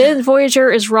 And then Voyager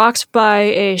is rocked by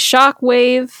a shock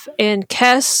wave, and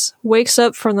Kes wakes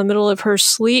up from the middle of her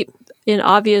sleep in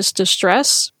obvious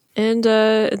distress. And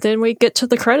then we get to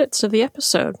the credits of the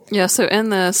episode. Yeah, so in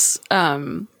this,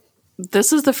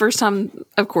 this is the first time,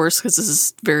 of course, because this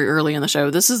is very early in the show,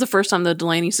 this is the first time the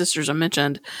Delaney sisters are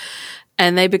mentioned.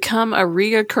 And they become a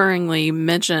reoccurringly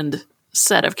mentioned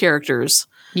set of characters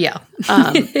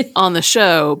on the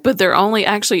show, but they're only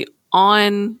actually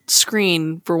on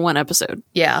screen for one episode.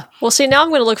 Yeah. Well, see, now I'm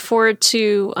going to look forward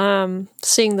to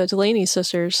seeing the Delaney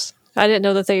sisters. I didn't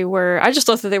know that they were, I just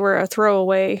thought that they were a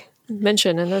throwaway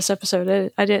mention in this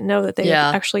episode. I didn't know that they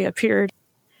actually appeared.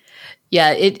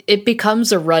 Yeah, it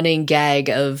becomes a running gag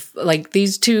of, like,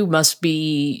 these two must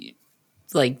be,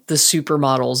 like, the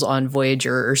supermodels on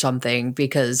Voyager or something,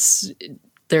 because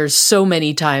there's so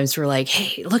many times we're like,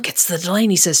 hey, look, it's the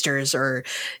Delaney sisters, or,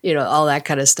 you know, all that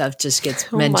kind of stuff just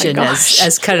gets mentioned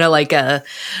as kind of like a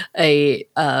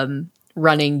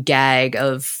running gag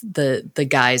of the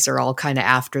guys are all kind of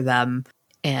after them.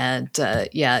 And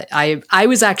I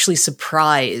was actually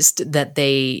surprised that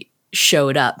they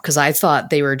showed up, because I thought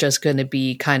they were just going to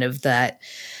be kind of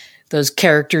those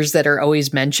characters that are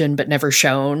always mentioned but never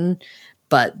shown,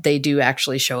 but they do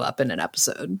actually show up in an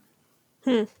episode.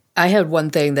 I had one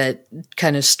thing that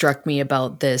kind of struck me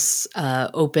about this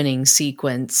opening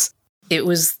sequence. It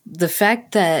was the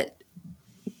fact that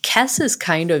Kes is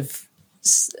kind of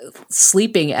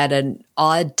sleeping at an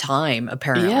odd time,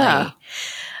 apparently.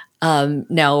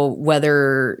 Now,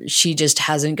 whether she just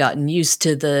hasn't gotten used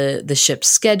to the ship's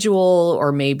schedule,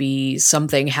 or maybe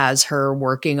something has her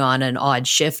working on an odd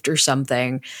shift or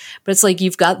something, but it's like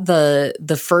you've got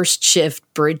the first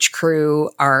shift bridge crew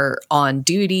are on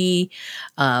duty.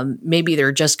 Maybe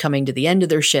they're just coming to the end of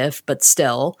their shift, but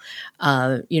still,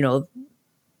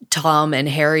 Tom and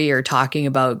Harry are talking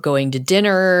about going to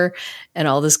dinner and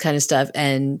all this kind of stuff,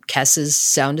 and Kes is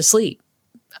sound asleep.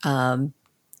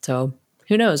 So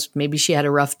who knows? Maybe she had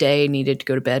a rough day, needed to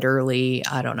go to bed early.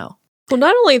 I don't know. Well,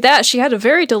 not only that, she had a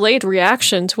very delayed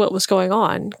reaction to what was going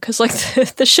on, because like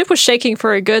the ship was shaking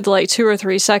for a good like 2 or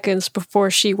 3 seconds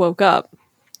before she woke up.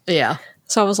 Yeah.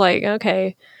 So I was like,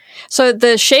 okay. So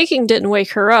the shaking didn't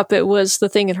wake her up. It was the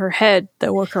thing in her head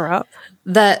that woke her up.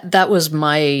 That was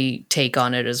my take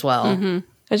on it as well. Mm-hmm.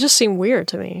 It just seemed weird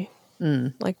to me.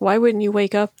 Like, why wouldn't you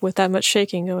wake up with that much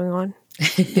shaking going on?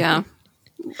 Yeah.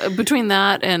 Between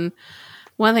that and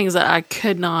one of the things that I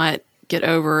could not get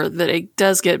over, that it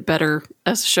does get better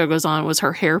as the show goes on, was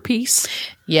her hairpiece.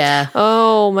 Yeah.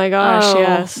 Oh my gosh,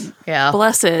 yes. Yeah.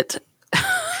 Bless it.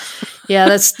 Yeah,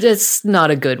 that's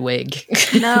not a good wig.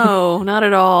 No, not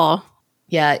at all.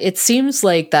 Yeah, it seems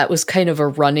like that was kind of a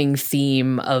running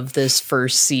theme of this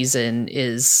first season,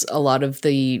 is a lot of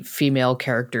the female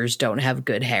characters don't have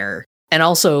good hair. And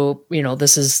also,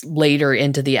 this is later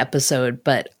into the episode,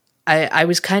 but I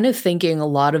was kind of thinking a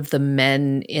lot of the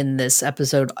men in this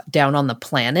episode down on the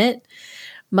planet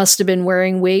must have been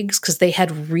wearing wigs, because they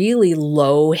had really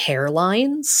low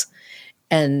hairlines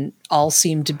and all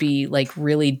seemed to be like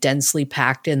really densely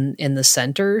packed in the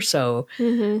center. So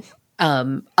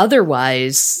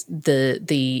otherwise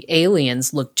the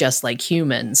aliens look just like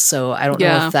humans. So I don't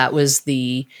know if that was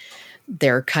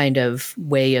their kind of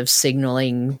way of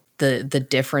signaling the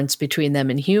difference between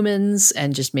them and humans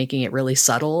and just making it really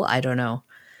subtle. I don't know.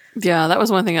 Yeah, that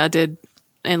was one thing I did,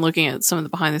 and looking at some of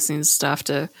the behind the scenes stuff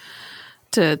to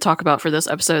talk about for this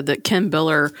episode, that Ken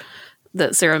Biller,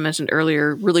 that Sarah mentioned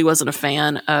earlier, really wasn't a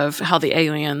fan of how the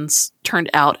aliens turned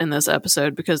out in this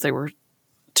episode, because they were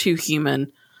too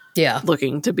human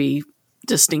looking to be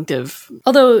distinctive.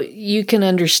 Although you can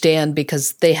understand,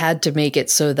 because they had to make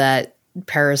it so that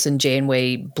Paris and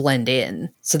Janeway blend in,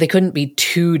 so they couldn't be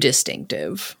too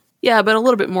distinctive. Yeah, but a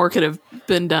little bit more could have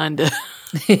been done to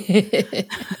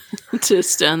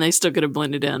and they still could have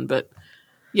blended in. But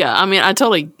yeah, I mean, I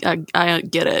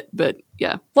get it, but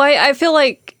yeah. Well, I feel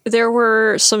like there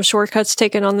were some shortcuts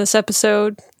taken on this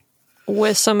episode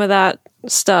with some of that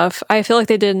stuff. I feel like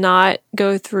they did not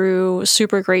go through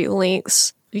super great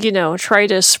lengths, try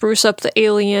to spruce up the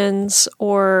aliens,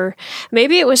 or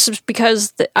maybe it was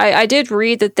because I did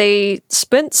read that they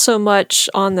spent so much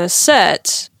on the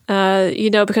set,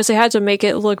 because they had to make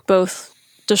it look both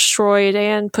destroyed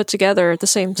and put together at the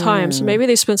same time. So maybe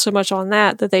they spent so much on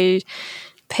that they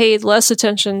paid less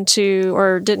attention to,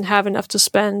 or didn't have enough to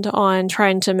spend on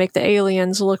trying to make the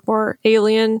aliens look more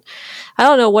alien. I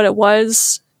don't know what it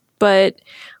was, but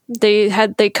they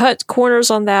cut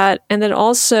corners on that. And then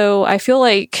also, I feel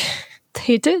like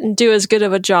they didn't do as good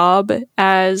of a job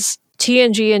as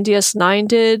TNG and DS9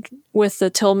 did with the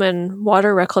Tillman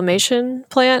water reclamation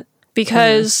plant,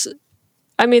 because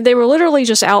I mean, they were literally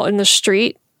just out in the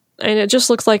street, and it just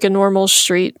looked like a normal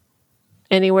street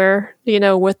anywhere,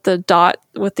 with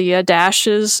the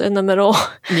dashes in the middle.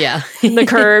 Yeah. The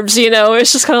curbs,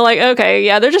 it's just kind of like, okay,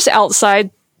 yeah, they're just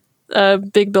outside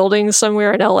big buildings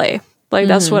somewhere in LA. Like,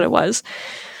 that's what it was.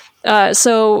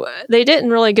 So they didn't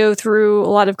really go through a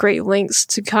lot of great lengths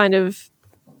to kind of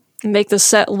make the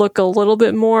set look a little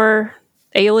bit more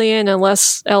alien and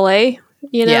less LA,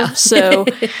 Yeah. So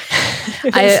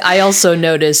I also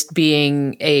noticed,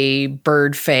 being a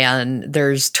bird fan,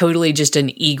 there's totally just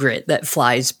an egret that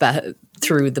flies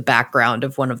through the background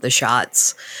of one of the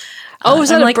shots. Oh, was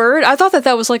that a bird? I thought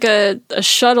that was like a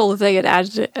shuttle that they had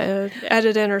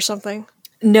added in or something.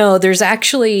 No, there's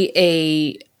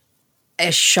actually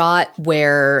a shot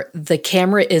where the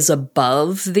camera is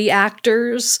above the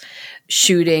actors,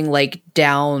 shooting like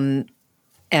down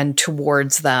and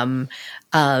towards them.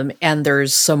 And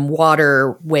there's some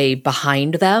water way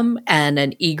behind them, and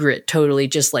an egret totally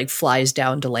just like flies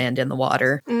down to land in the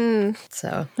water.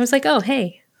 So I was like, oh,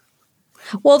 hey.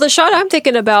 Well, the shot I'm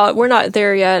thinking about, we're not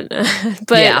there yet,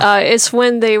 but it's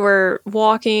when they were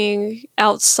walking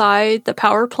outside the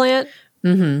power plant.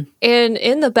 And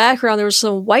in the background, there was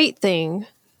some white thing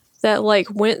that like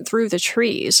went through the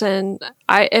trees. And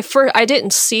I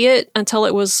didn't see it until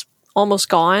it was almost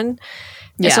gone.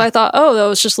 And so I thought, oh, that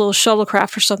was just a little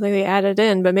shuttlecraft or something they added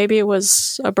in, but maybe it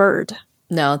was a bird.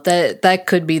 No, that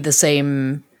could be the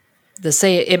same.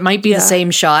 It might be the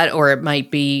same shot, or it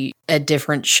might be a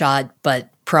different shot, but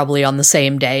probably on the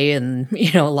same day, and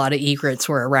a lot of egrets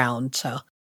were around. So,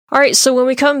 all right. So when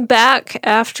we come back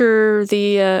after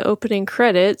the opening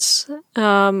credits,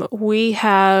 we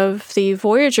have the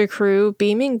Voyager crew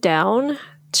beaming down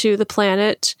to the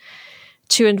planet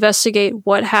to investigate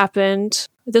what happened.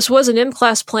 This was an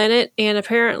M-class planet, and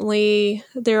apparently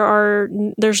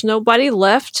there's nobody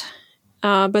left.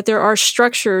 But there are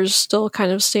structures still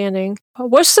kind of standing.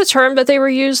 What's the term that they were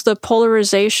used? The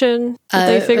polarization that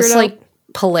they figured it's out? like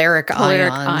polaric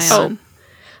ions. Oh,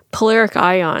 polaric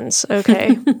ions.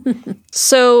 Okay.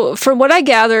 So from what I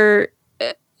gather,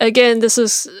 again, this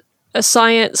is a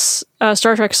science,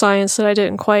 Star Trek science that I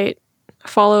didn't quite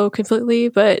follow completely,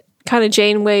 but kind of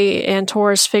Janeway and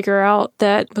Torres figure out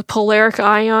that the polaric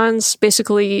ions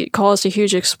basically caused a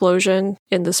huge explosion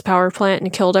in this power plant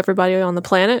and killed everybody on the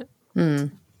planet. Is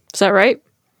that right?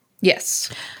 Yes.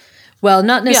 Well,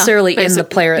 not necessarily in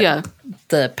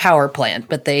the power plant,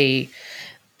 but they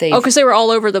because they were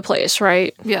all over the place,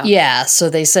 right? Yeah.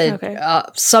 So they said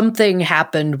something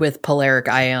happened with polaric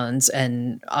ions,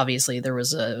 and obviously there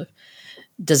was a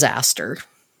disaster.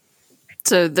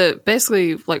 So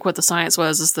basically, like what the science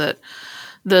was is that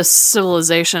the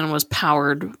civilization was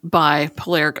powered by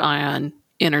polaric ion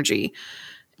energy,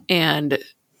 and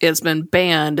it's been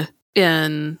banned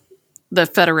in the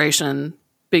Federation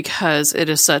because it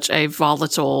is such a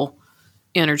volatile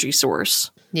energy source.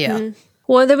 Yeah. Mm-hmm.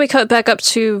 Well, then we cut back up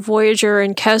to Voyager,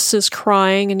 and Kes is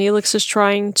crying, and Neelix is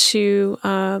trying to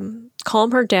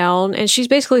calm her down. And she's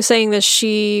basically saying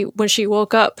that when she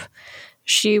woke up,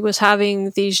 she was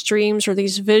having these dreams or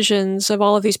these visions of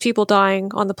all of these people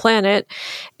dying on the planet.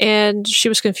 And she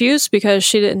was confused because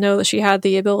she didn't know that she had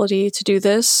the ability to do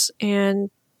this. And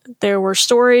there were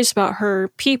stories about her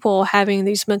people having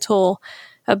these mental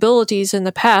abilities in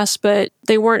the past, but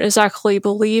they weren't exactly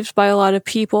believed by a lot of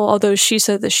people, although she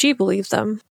said that she believed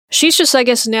them. She's just, I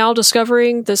guess, now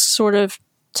discovering this sort of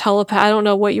I don't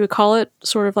know what you would call it,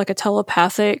 sort of like a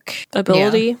telepathic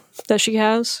ability that she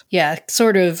has. Yeah,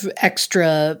 sort of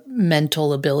extra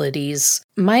mental abilities.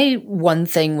 My one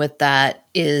thing with that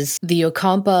is the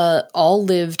Ocampa all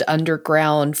lived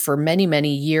underground for many,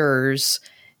 many years,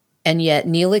 and yet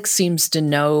Neelix seems to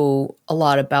know a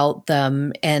lot about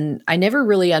them. And I never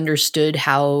really understood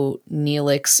how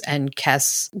Neelix and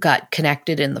Kes got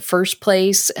connected in the first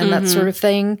place and that sort of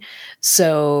thing.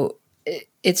 So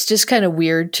it's just kind of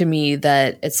weird to me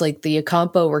that it's like the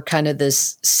Ocampa were kind of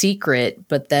this secret,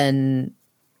 but then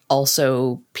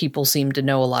also people seem to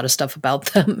know a lot of stuff about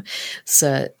them.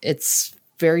 So it's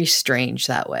very strange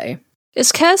that way.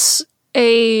 Is Kes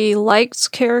a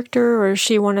liked character, or is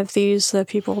she one of these that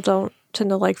people don't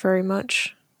tend to like very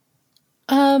much?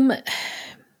 I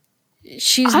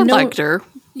liked her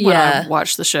when I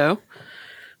watched the show.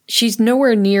 She's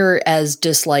nowhere near as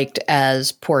disliked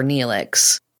as poor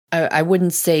Neelix. I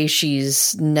wouldn't say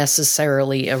she's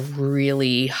necessarily a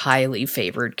really highly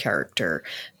favored character.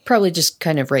 Probably just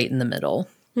kind of right in the middle.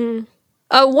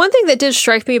 One thing that did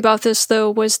strike me about this, though,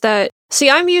 was that,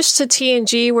 I'm used to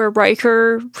TNG where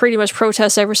Riker pretty much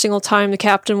protests every single time the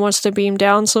captain wants to beam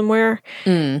down somewhere.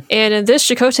 And in this,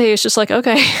 Chakotay is just like,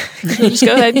 okay, just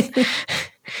go ahead.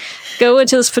 Go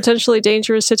into this potentially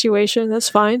dangerous situation. That's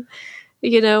fine.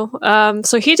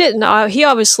 So he didn't, he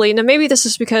obviously, now maybe this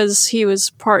is because he was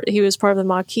part of the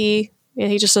Maquis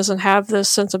and he just doesn't have this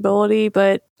sensibility,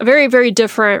 but a very, very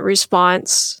different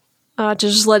response to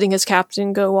just letting his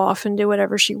captain go off and do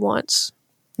whatever she wants.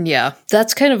 Yeah,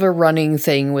 that's kind of a running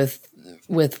thing with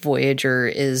Voyager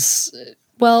is,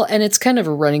 well, and it's kind of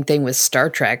a running thing with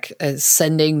Star Trek,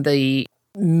 sending the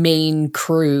main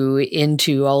crew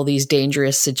into all these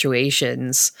dangerous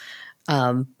situations.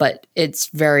 But it's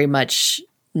very much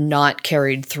not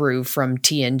carried through from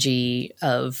TNG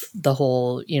of the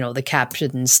whole, the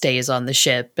captain stays on the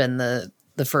ship and the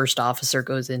first officer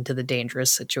goes into the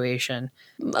dangerous situation.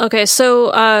 Okay,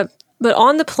 so, but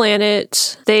on the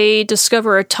planet, they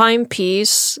discover a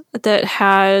timepiece that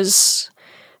has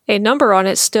a number on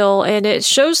it still, and it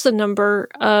shows the number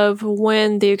of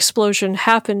when the explosion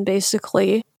happened,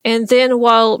 basically. And then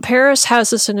while Paris has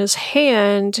this in his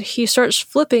hand, he starts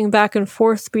flipping back and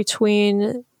forth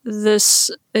between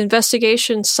this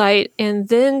investigation site and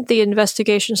then the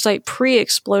investigation site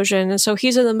pre-explosion. And so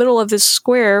he's in the middle of this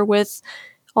square with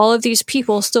all of these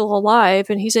people still alive,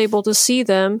 and he's able to see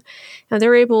them, and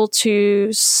they're able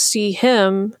to see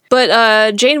him.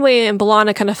 But Janeway and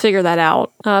B'Elanna kind of figure that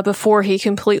out before he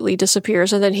completely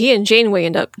disappears, and then he and Janeway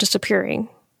end up disappearing,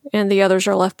 and the others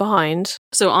are left behind.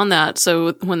 So on that,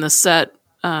 when the set,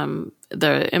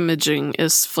 the imaging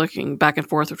is flicking back and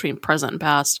forth between present and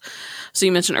past. So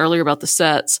you mentioned earlier about the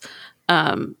sets.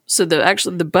 So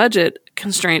the budget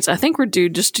constraints, I think, were due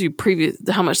just to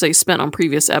how much they spent on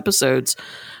previous episodes.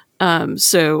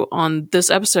 So on this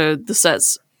episode, the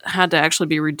sets had to actually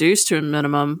be reduced to a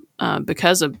minimum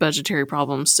because of budgetary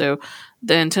problems. So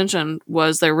the intention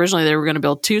was they were going to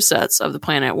build 2 sets of the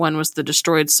planet. One was the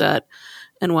destroyed set,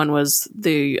 and one was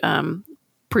the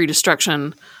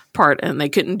pre-destruction part, and they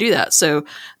couldn't do that. So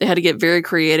they had to get very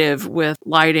creative with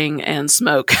lighting and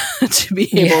smoke to be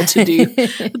able to do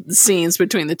scenes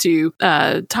between the 2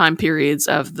 time periods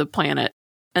of the planet.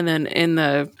 And then in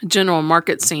the general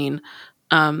market scene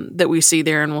that we see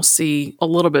there, and we'll see a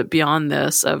little bit beyond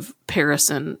this of Paris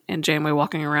and Janeway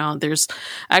walking around, there's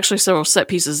actually several set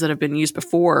pieces that have been used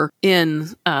before in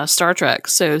Star Trek.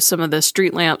 So some of the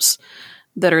street lamps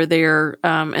that are there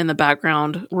in the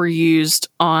background were used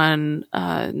on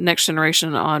Next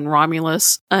Generation on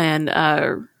Romulus and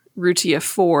Rutia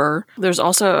 4. There's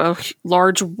also a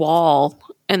large wall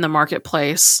in the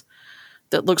marketplace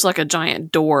that looks like a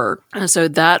giant door. And so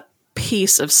that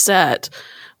piece of set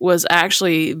was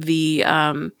actually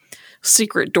the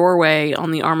secret doorway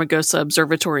on the Armagosa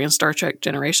Observatory in Star Trek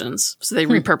Generations. So they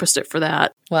repurposed it for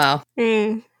that. Wow.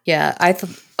 Yeah, I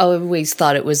always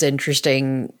thought it was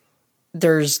interesting.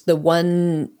 There's the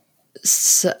one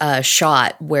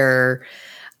shot where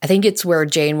I think it's where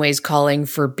Janeway's calling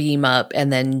for beam up,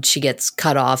 and then she gets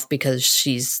cut off because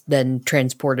she's then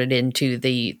transported into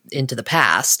the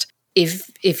past.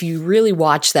 If you really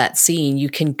watch that scene, you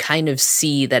can kind of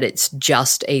see that it's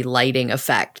just a lighting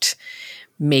effect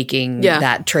making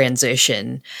that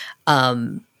transition,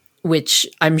 which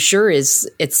I'm sure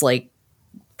it's like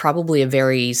probably a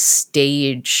very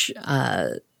stage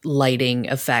lighting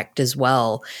effect as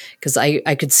well, because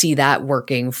I could see that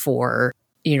working for,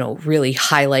 really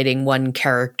highlighting one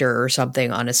character or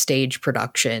something on a stage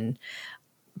production,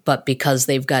 but because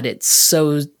they've got it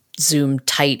so zoomed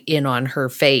tight in on her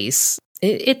face,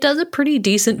 it does a pretty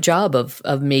decent job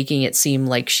of making it seem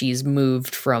like she's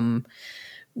moved from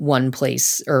one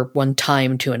place or one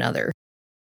time to another.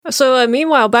 So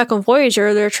meanwhile, back on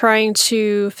Voyager, they're trying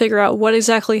to figure out what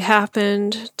exactly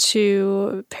happened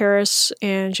to Paris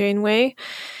and Janeway.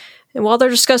 And while they're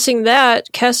discussing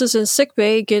that, Kes is in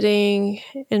sickbay getting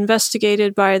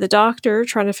investigated by the doctor,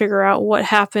 trying to figure out what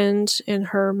happened in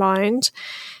her mind.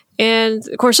 And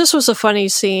of course, this was a funny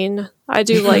scene. I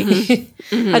do like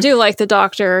I do like the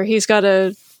doctor. He's got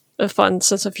a fun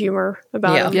sense of humor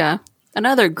about him. Yeah.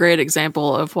 Another great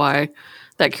example of why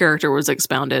that character was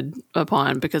expounded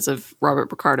upon because of Robert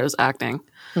Picardo's acting.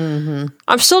 Mm-hmm.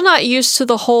 I'm still not used to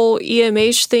the whole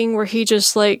EMH thing where he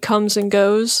just comes and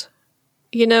goes.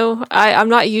 I'm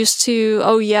not used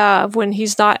to, when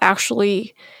he's not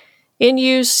actually in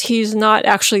use, he's not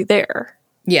actually there.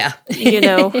 Yeah.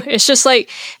 It's just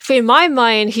in my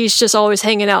mind, he's just always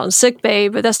hanging out in sickbay,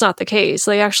 but that's not the case.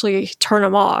 They actually turn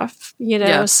him off,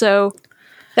 so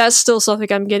that's still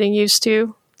something I'm getting used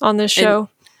to on this show.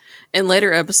 In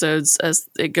later episodes, as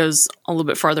it goes a little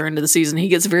bit farther into the season, he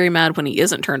gets very mad when he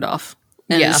isn't turned off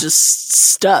and is just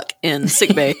stuck in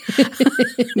sickbay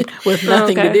with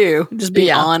nothing to do, just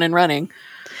be on and running.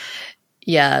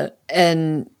 Yeah,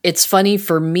 and it's funny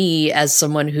for me as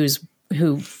someone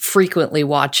who frequently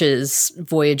watches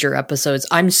Voyager episodes.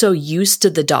 I'm so used to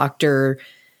the Doctor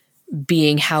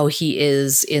being how he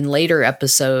is in later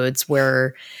episodes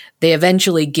where they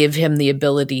eventually give him the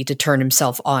ability to turn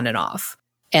himself on and off.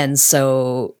 And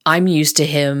so I'm used to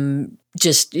him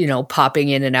just, popping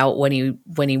in and out when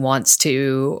he wants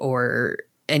to or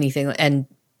anything, and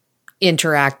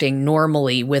interacting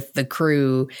normally with the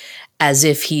crew as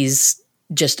if he's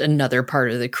just another part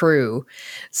of the crew.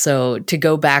 So to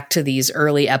go back to these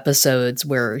early episodes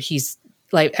where he's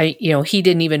he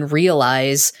didn't even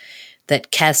realize that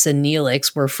Kes and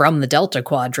Neelix were from the Delta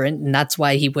Quadrant, and that's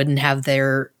why he wouldn't have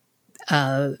their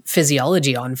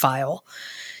physiology on file.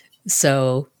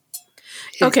 So,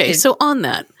 so on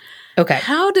that,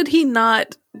 how did he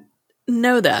not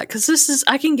know that? Because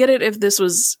I can get it if this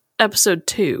was episode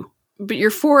 2, but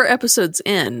you're 4 episodes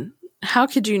in. How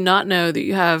could you not know that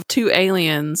you have 2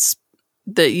 aliens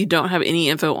that you don't have any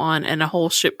info on and a whole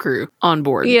ship crew on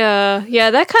board? Yeah,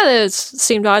 that kind of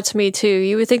seemed odd to me too.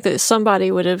 You would think that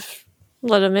somebody would have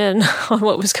let him in on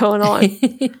what was going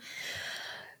on.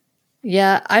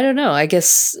 Yeah, I don't know. I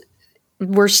guess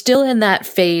we're still in that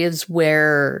phase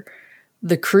where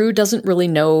the crew doesn't really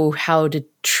know how to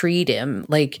treat him.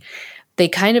 They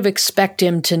kind of expect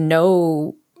him to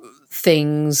know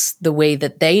things the way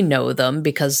that they know them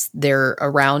because they're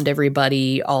around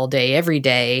everybody all day, every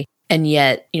day. And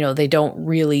yet, they don't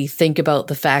really think about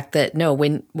the fact that, no,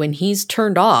 when he's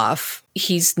turned off,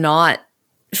 he's not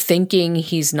thinking,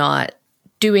 he's not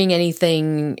doing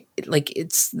anything, like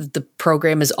the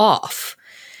program is off.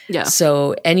 Yeah.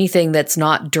 So anything that's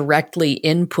not directly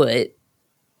input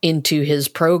into his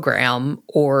program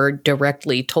or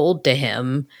directly told to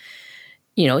him,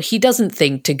 you know, he doesn't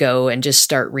think to go and just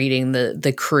start reading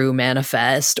the crew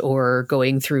manifest or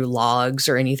going through logs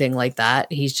or anything like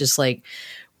that. He's just like,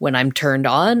 when I'm turned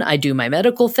on, I do my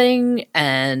medical thing,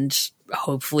 and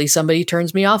hopefully somebody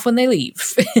turns me off when they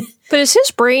leave. But is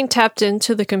his brain tapped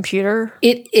into the computer?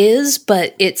 It is,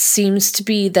 but it seems to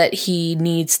be that he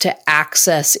needs to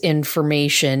access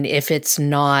information if it's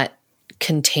not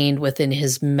contained within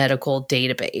his medical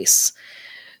database.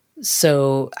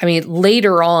 So, I mean,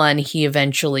 later on, he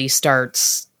eventually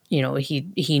starts, you know,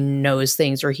 he knows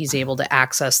things, or he's able to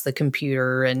access the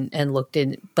computer and looked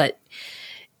in, but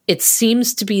it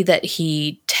seems to be that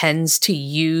he tends to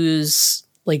use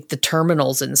like the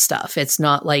terminals and stuff. It's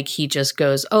not like he just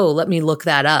goes, oh, let me look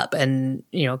that up, and,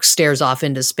 you know, stares off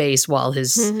into space while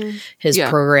his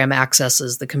program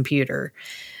accesses the computer.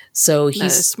 So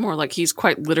it's more like he's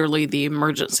quite literally the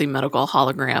emergency medical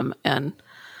hologram, and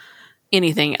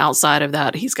anything outside of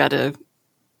that, he's got to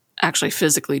actually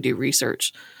physically do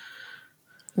research.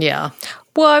 Yeah.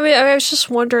 Well, I mean, I was just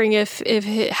wondering if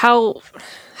how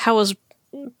his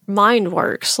mind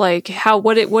works, like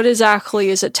what exactly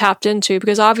is it tapped into?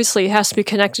 Because obviously it has to be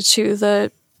connected to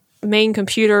the main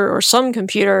computer or some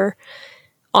computer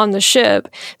on the ship,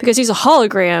 because he's a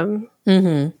hologram.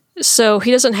 Mm-hmm. So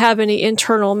he doesn't have any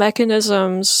internal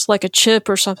mechanisms like a chip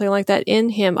or something like that in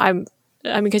him. I mean,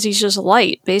 because he's just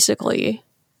light, basically.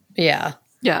 Yeah.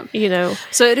 Yeah. You know.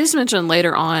 So it is mentioned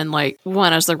later on, like,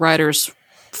 one, as the writers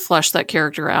flesh that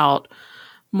character out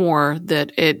more,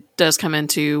 that it does come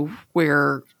into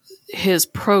where his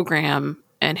program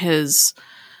and his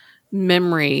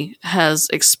memory has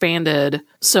expanded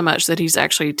so much that he's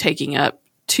actually taking up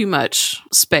too much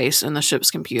space in the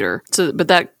ship's computer. So, but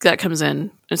that comes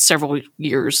in several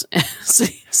years,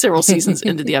 several seasons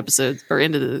into the episode or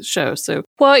into the show. So,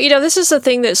 well, you know, this is the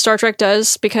thing that Star Trek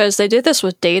does, because they did this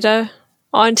with Data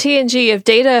on TNG. If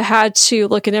Data had to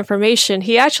look at information,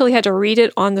 he actually had to read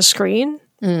it on the screen.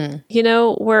 You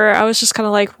know, where I was just kind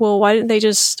of like, well, why didn't he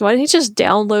just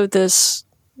download this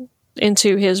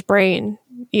into his brain,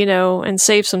 you know, and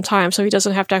save some time so he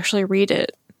doesn't have to actually read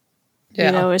it? Yeah.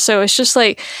 You know, so it's just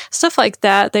like stuff like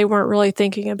that they weren't really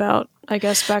thinking about, I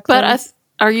guess, back then. But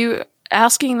are you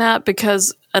asking that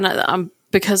because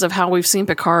of how we've seen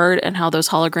Picard and how those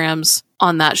holograms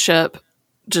on that ship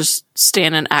just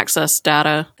stand and access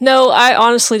data? No, I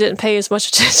honestly didn't pay as much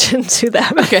attention to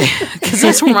that. Okay, because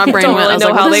that's where my brain went. Really I was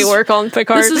know how they work on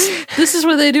Picard. This is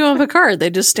what they do on Picard. They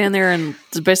just stand there and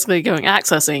basically going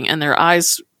accessing, and their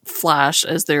eyes flash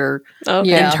as they're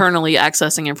internally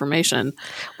accessing information.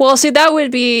 Well, see, that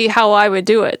would be how I would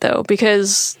do it, though,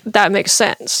 because that makes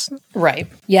sense. Right.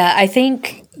 Yeah, I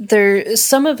think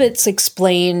some of it's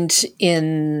explained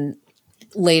in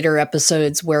later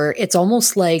episodes where it's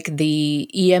almost like the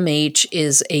EMH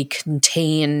is a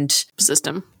contained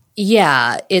system.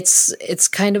 Yeah, it's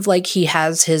kind of like he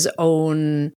has his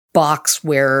own box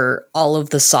where all of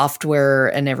the software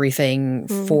and everything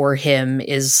for him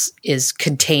is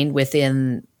contained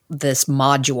within this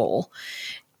module.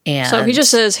 And so he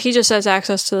just has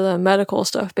access to the medical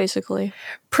stuff, basically.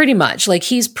 Pretty much. Like,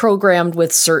 he's programmed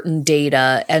with certain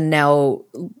data, and now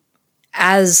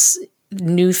as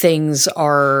new things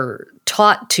are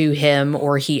taught to him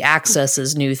or he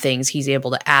accesses new things, he's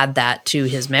able to add that to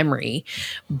his memory.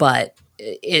 But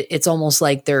it's almost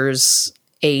like there's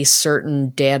a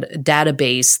certain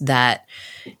database that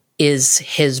is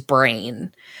his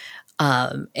brain.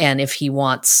 And if he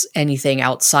wants anything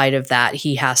outside of that,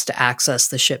 he has to access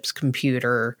the ship's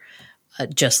computer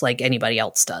just like anybody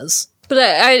else does. But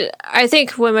I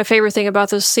think one of my favorite thing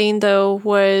about this scene, though,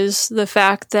 was the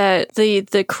fact that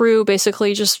the crew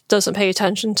basically just doesn't pay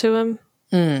attention to him.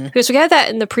 Because we had that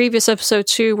in the previous episode,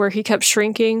 too, where he kept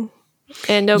shrinking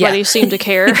and nobody seemed to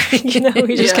care. You know,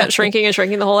 he just kept shrinking and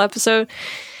shrinking the whole episode.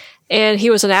 And he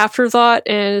was an afterthought,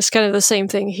 and it's kind of the same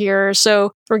thing here.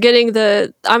 So we're getting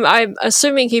I'm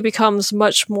assuming he becomes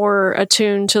much more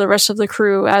attuned to the rest of the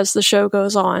crew as the show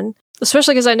goes on.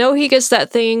 Especially because I know he gets that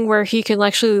thing where he can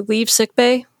actually leave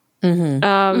sickbay.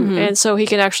 And so he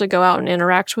can actually go out and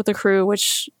interact with the crew,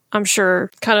 which I'm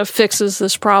sure kind of fixes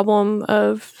this problem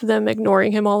of them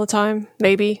ignoring him all the time.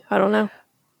 Maybe. I don't know.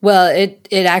 Well, it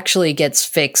actually gets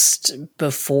fixed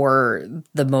before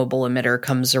the mobile emitter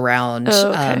comes around.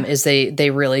 Is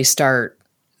they really start.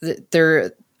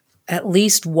 There at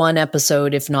least one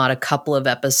episode, if not a couple of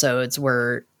episodes,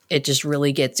 where it just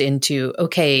really gets into,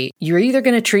 okay, you're either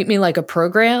going to treat me like a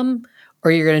program or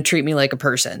you're going to treat me like a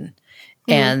person.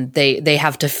 And they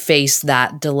have to face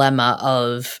that dilemma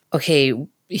of, okay,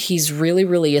 he's really,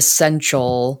 really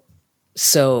essential,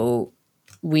 so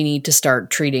we need to start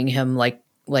treating him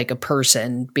like a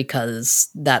person because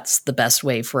that's the best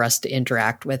way for us to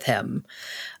interact with him.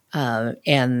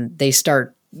 And they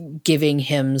start giving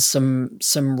him some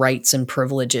rights and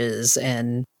privileges.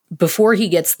 And before he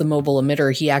gets the mobile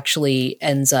emitter, he actually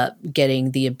ends up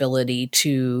getting the ability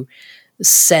to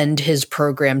send his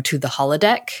program to the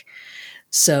holodeck.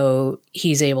 So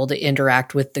he's able to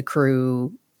interact with the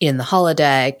crew in the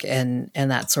holodeck and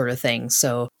that sort of thing.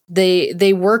 So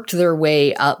they worked their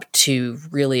way up to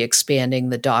really expanding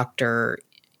the Doctor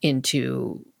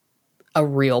into a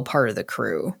real part of the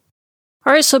crew.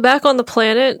 All right, so back on the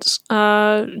planet,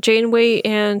 Janeway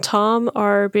and Tom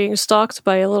are being stalked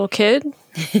by a little kid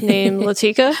named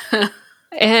Latika.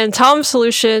 And Tom's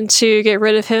solution to get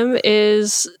rid of him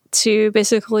is to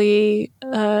basically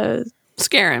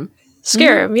scare him.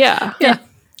 Scare him, yeah.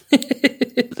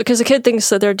 Because the kid thinks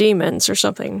that they're demons or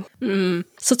something.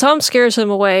 So Tom scares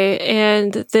him away,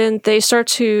 and then they start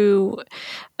to...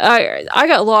 I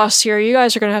got lost here. You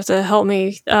guys are going to have to help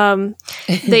me.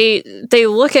 They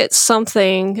look at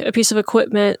something, a piece of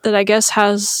equipment that I guess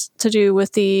has to do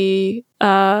with the...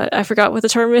 I forgot what the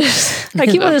term is. I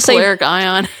keep wanting to say... Polaric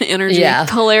ion energy. Yeah.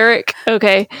 Polaric,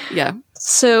 okay. Yeah.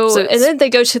 So and then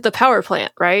they go to the power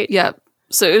plant, right? Yeah.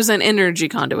 So it was an energy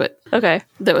conduit. Okay.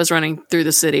 That was running through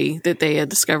the city that they had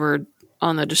discovered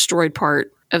on the destroyed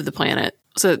part of the planet.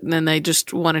 So then they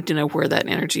just wanted to know where that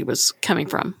energy was coming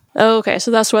from. Oh, okay.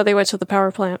 So that's why they went to the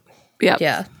power plant. Yeah.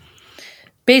 Yeah.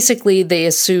 Basically, they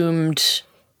assumed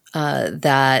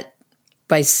that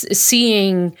by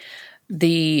seeing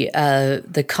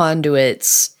the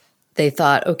conduits, they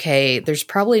thought, okay, there's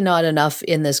probably not enough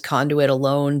in this conduit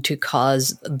alone to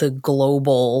cause the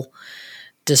global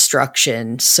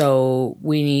destruction. So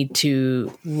we need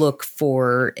to look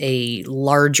for a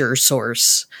larger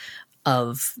source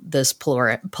of this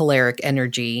polaric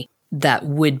energy that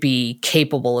would be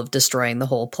capable of destroying the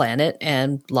whole planet.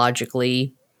 And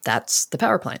logically, that's the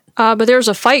power plant. But there was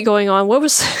a fight going on. What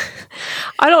was...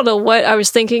 I don't know what I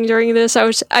was thinking during this.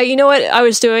 You know what I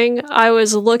was doing? I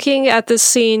was looking at this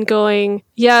scene going,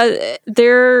 yeah,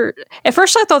 they're... At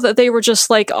first I thought that they were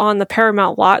just like on the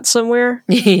Paramount lot somewhere.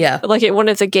 Yeah. Like at one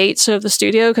of the gates of the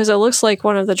studio, because it looks like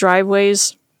one of the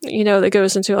driveways, that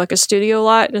goes into like a studio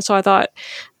lot. And so I thought...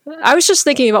 I was just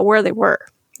thinking about where they were.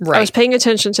 Right. I was paying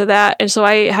attention to that, and so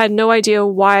I had no idea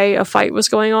why a fight was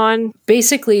going on.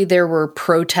 Basically, there were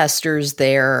protesters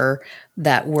there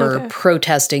that were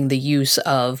protesting the use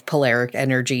of polaric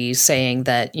energy, saying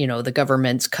that, the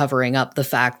government's covering up the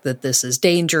fact that this is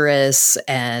dangerous,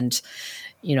 and,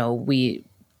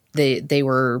 they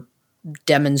were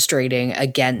demonstrating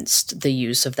against the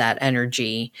use of that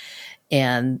energy.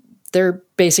 And they're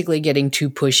basically getting too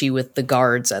pushy with the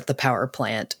guards at the power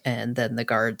plant, and then the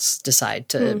guards decide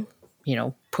to,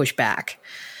 push back.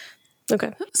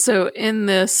 Okay. So in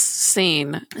this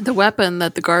scene, the weapon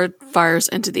that the guard fires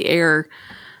into the air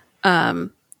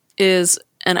is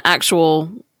an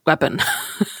actual weapon.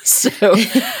 So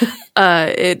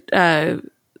it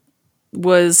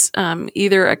was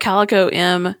either a Calico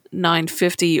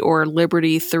M950 or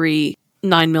Liberty 3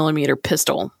 9mm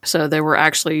pistol. So they were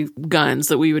actually guns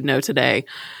that we would know today.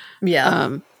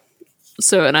 Yeah.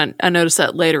 So, and I noticed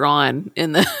that later on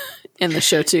in the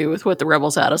show too, with what the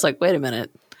rebels had. I was like, wait a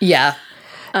minute. Yeah.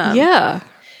 Yeah.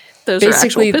 Those are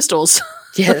actual pistols.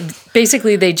 Yeah.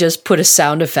 Basically, they just put a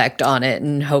sound effect on it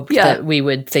and hoped that we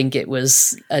would think it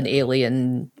was an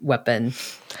alien weapon.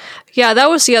 Yeah, that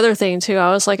was the other thing too. I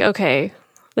was like, okay,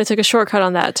 they took a shortcut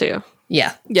on that too.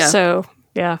 Yeah. Yeah. So,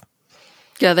 yeah.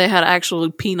 Yeah, they had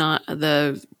actual P9.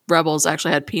 The rebels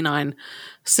actually had P9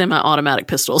 semi-automatic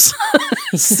pistols.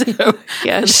 So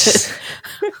yes,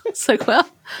 it's like, well,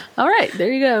 all right,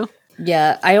 there you go.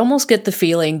 Yeah, I almost get the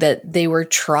feeling that they were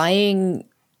trying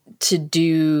to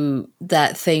do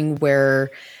that thing where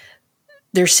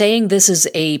they're saying this is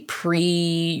a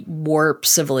pre-warp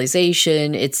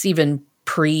civilization. It's even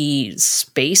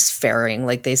pre-spacefaring.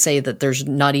 Like they say that there's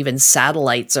not even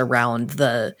satellites around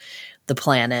the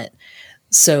planet.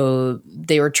 So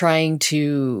they were trying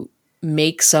to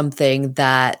make something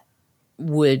that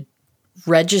would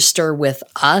register with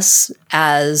us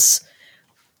as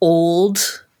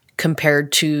old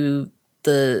compared to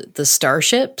the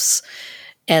starships.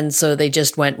 And so they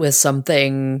just went with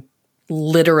something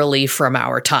literally from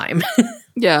our time.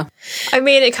 Yeah. I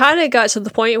mean, it kind of got to the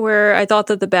point where I thought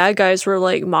that the bad guys were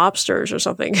like mobsters or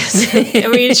something. I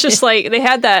mean, it's just like they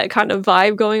had that kind of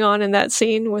vibe going on in that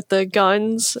scene with the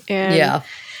guns and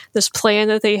this plan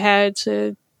that they had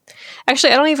to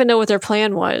Actually, I don't even know what their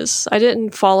plan was. I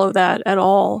didn't follow that at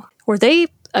all. Were they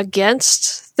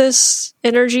against this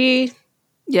energy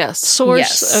source?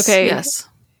 Yes. Okay. Yes.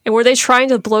 And were they trying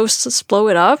to blow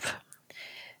it up?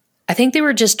 I think they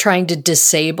were just trying to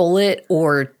disable it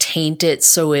or taint it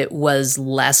so it was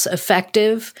less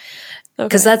effective.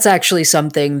 Because that's actually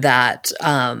something that,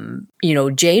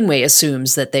 Janeway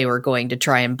assumes that they were going to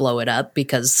try and blow it up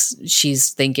because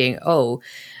she's thinking, oh,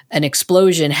 an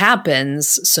explosion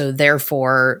happens, so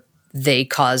therefore they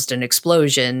caused an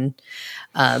explosion.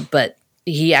 But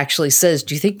he actually says,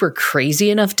 do you think we're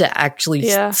crazy enough to actually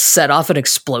set off an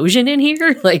explosion in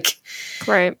here?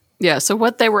 Right. Yeah, so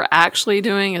what they were actually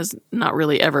doing is not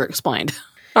really ever explained.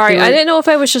 All right, I didn't know if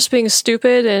I was just being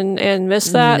stupid and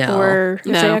missed that, or if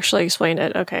No. they actually explained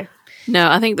it. Okay. No,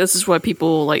 I think this is what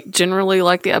people generally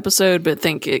like the episode, but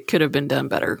think it could have been done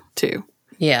better too.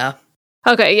 Yeah.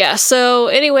 Okay, yeah. So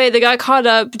anyway, they got caught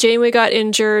up. Janeway got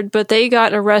injured, but they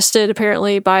got arrested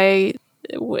apparently by.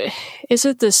 Is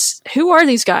it this? Who are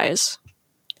these guys?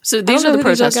 So these are the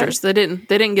protesters. They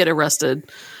didn't get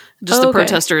arrested. Just the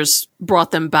protesters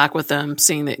brought them back with them,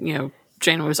 seeing that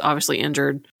Janeway was obviously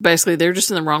injured. Basically, they're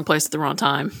just in the wrong place at the wrong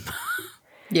time.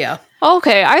 Yeah.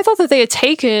 Okay, I thought that they had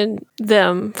taken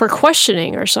them for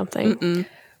questioning or something. Mm-mm.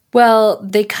 Well,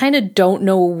 they kind of don't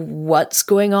know what's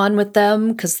going on with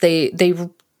them because they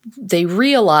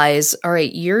realize, all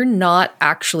right, you're not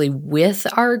actually with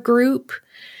our group,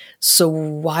 so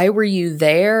why were you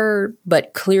there?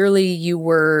 But clearly you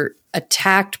were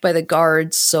attacked by the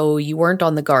guards, so you weren't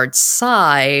on the guards'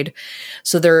 side.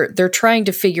 So they're trying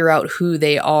to figure out who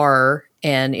they are,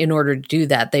 and in order to do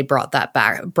that, they brought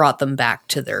them back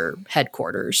to their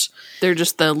headquarters. They're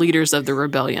just the leaders of the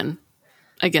rebellion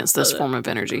against this form of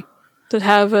energy. That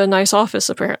have a nice office,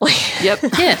 apparently. Yep.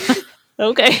 Yeah.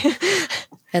 Okay.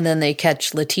 And then they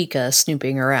catch Latika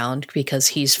snooping around because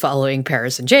he's following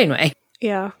Paris and Janeway.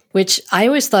 Yeah. Which I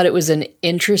always thought it was an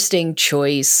interesting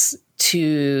choice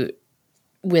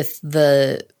with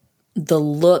the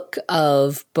look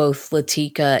of both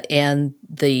Latika and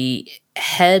the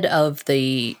head of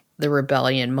the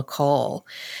rebellion, McCall.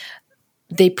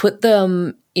 They put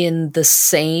them in the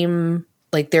same,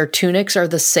 their tunics are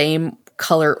the same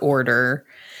color order.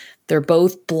 They're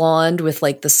both blonde with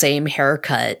the same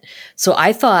haircut. So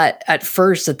I thought at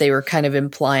first that they were kind of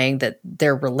implying that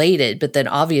they're related, but then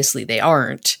obviously they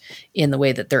aren't in the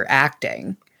way that they're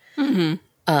acting. Mm-hmm.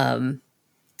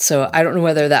 So I don't know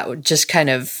whether that would just kind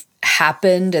of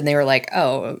happened and they were like,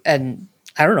 oh, and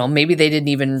I don't know, maybe they didn't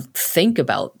even think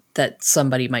about that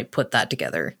somebody might put that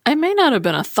together. It may not have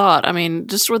been a thought. I mean,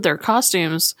 just with their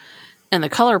costumes and the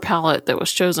color palette that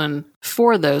was chosen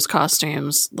for those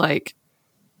costumes,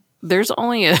 there's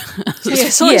only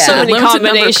so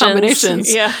many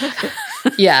combinations. Yeah.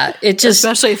 Yeah. It just,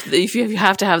 especially if you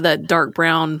have to have that dark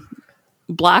brown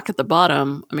black at the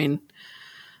bottom. I mean,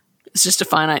 it's just a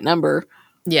finite number.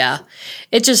 Yeah.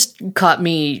 It just caught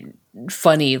me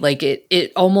funny.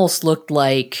 It almost looked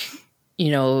like,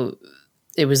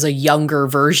 it was a younger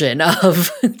version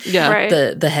of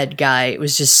the head guy. It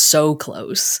was just so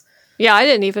close. Yeah, I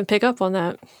didn't even pick up on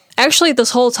that. Actually,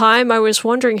 this whole time I was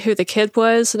wondering who the kid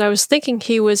was, and I was thinking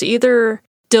he was either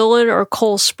Dylan or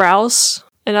Cole Sprouse.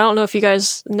 And I don't know if you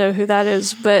guys know who that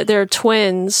is, but they're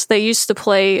twins. They used to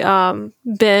play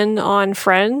Ben on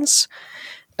Friends.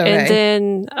 Okay.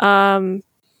 And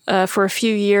then for a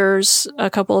few years, a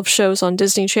couple of shows on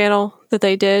Disney Channel that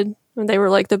they did. And they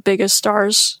were the biggest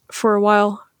stars for a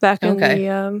while back in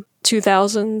the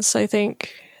 2000s, I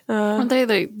think. Weren't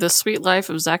they the Sweet Life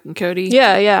of Zach and Cody?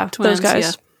 Yeah, twins, those guys.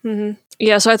 Yeah. Mm-hmm.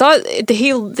 Yeah, so I thought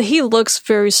he looks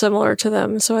very similar to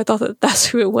them. So I thought that's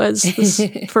who it was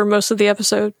for most of the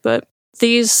episode. But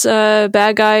these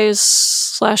bad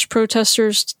guys /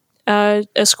 protesters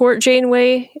escort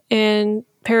Janeway and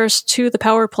Paris to the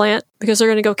power plant because they're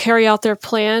going to go carry out their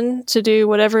plan to do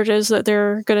whatever it is that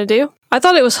they're going to do. I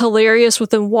thought it was hilarious with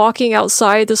them walking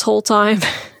outside this whole time.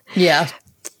 Yeah.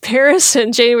 Paris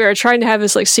and Janeway are trying to have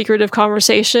this secretive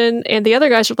conversation, and the other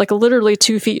guys are literally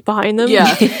 2 feet behind them.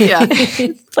 Yeah, yeah.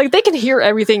 They can hear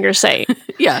everything you're saying.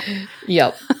 Yeah.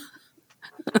 Yep.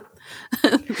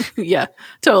 Yeah,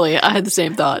 totally. I had the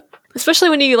same thought. Especially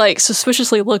when you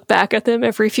suspiciously look back at them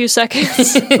every few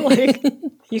seconds.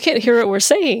 You can't hear what we're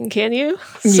saying, can you?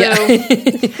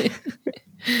 So,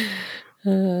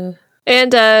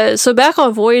 and so back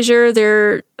on Voyager,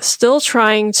 they're still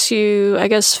trying to, I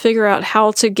guess, figure out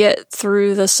how to get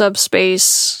through the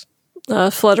subspace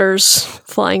flutters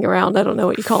flying around. I don't know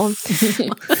what you call them.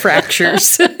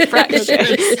 Fractures.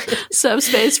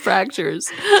 Subspace fractures.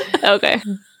 Okay.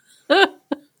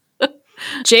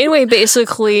 Janeway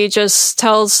basically just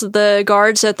tells the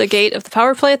guards at the gate of the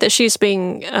power plant that she's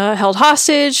being held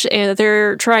hostage and that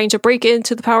they're trying to break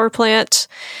into the power plant,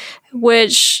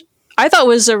 which I thought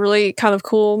was a really kind of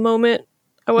cool moment.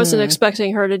 I wasn't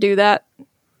expecting her to do that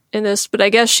in this, but I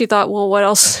guess she thought, well, what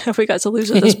else have we got to lose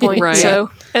at this point? Right.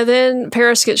 So, and then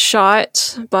Paris gets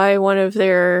shot by one of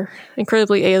their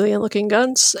incredibly alien-looking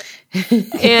guns,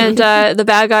 and the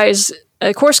bad guys,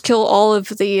 of course, kill all of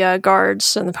the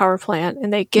guards in the power plant,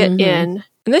 and they get in.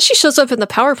 And then she shows up in the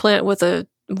power plant with a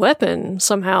weapon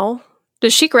somehow.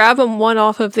 Does she grab one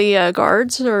off of the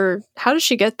guards, or how does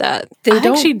she get that? I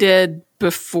think she did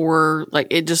before, like,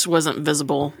 it just wasn't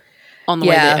visible on the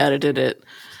way they edited it.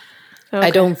 Okay.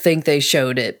 I don't think they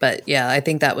showed it, but yeah, I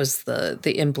think that was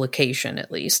the implication, at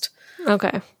least.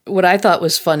 Okay. What I thought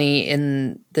was funny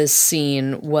in this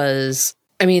scene was,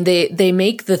 I mean, they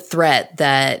make the threat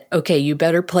that, okay, you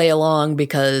better play along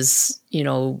because, you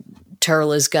know,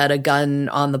 Turla's got a gun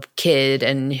on the kid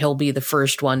and he'll be the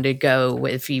first one to go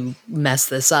if you mess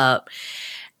this up.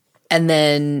 And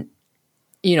then,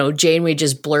 you know, Janeway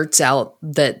just blurts out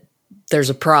that there's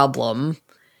a problem.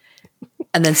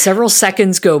 And then several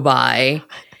seconds go by,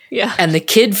 and the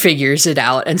kid figures it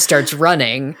out and starts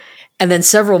running. And then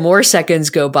several more seconds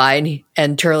go by,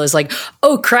 and Turla's like,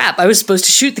 "Oh crap! I was supposed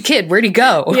to shoot the kid. Where'd he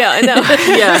go?" Yeah, I know.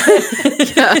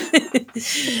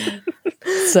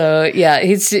 So yeah,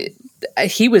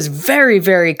 he was very,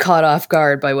 very caught off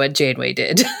guard by what Janeway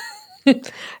did.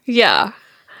 Yeah,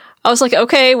 I was like,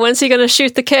 okay, when's he going to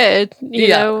shoot the kid? You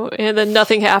know, and then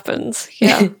nothing happens.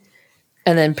 Yeah.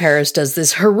 And then Paris does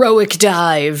this heroic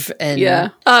dive.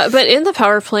 And but in the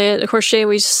power plant, of course,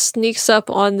 Janeway sneaks up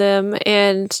on them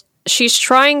and she's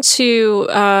trying to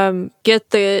get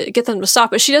them to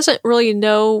stop, but she doesn't really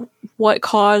know what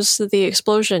caused the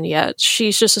explosion yet.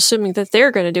 She's just assuming that they're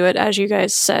going to do it, as you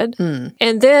guys said.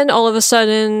 And then all of a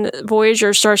sudden,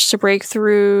 Voyager starts to break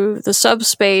through the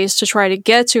subspace to try to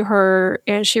get to her,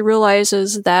 and she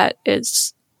realizes that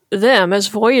it's them as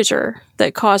Voyager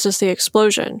that causes the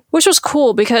explosion, which was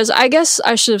cool because I guess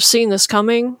I should have seen this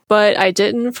coming, but I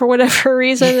didn't for whatever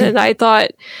reason. And I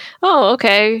thought, oh,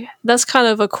 okay, that's kind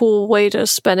of a cool way to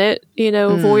spin it. You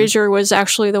know, Voyager was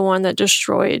actually the one that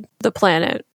destroyed the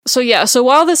planet. So yeah, so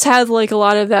while this had like a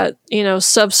lot of that, you know,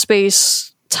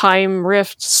 subspace time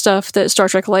rift stuff that Star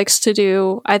Trek likes to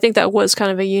do, I think that was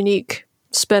kind of a unique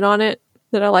spin on it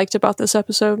that I liked about this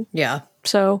episode. Yeah.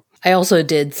 So I also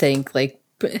did think, like,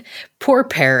 poor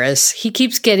Paris, they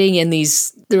keep getting in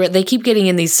these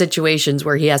situations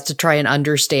where he has to try and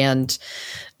understand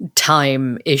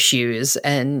time issues,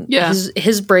 and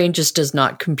his brain just does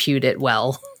not compute it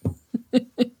well.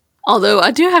 Although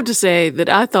I do have to say that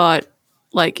I thought,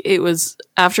 like, it was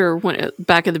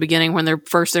back at the beginning when they're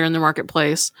first there in the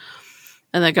marketplace,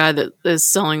 and that guy that is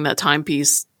selling that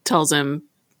timepiece tells him,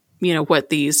 you know, what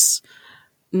these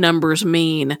numbers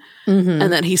mean,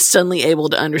 and that he's suddenly able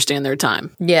to understand their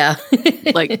time. Yeah.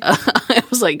 Like, I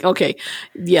was like, okay,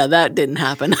 yeah, that didn't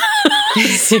happen.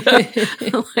 So,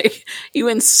 like, you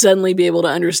wouldn't suddenly be able to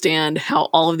understand how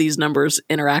all of these numbers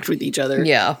interact with each other.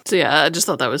 Yeah. So yeah, I just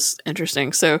thought that was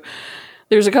interesting. So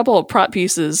there's a couple of prop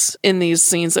pieces in these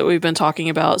scenes that we've been talking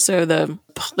about. So the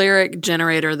Polaric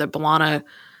generator that B'Elanna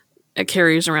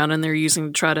carries around and they're using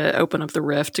to try to open up the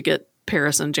rift to get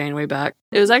Paris and Janeway back.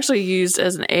 It was actually used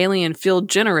as an alien field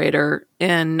generator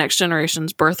in Next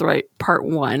Generation's Birthright Part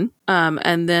 1.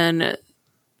 And then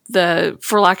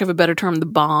for lack of a better term, the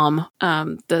bomb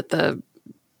that the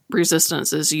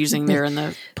Resistance is using there in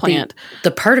the plant.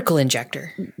 The particle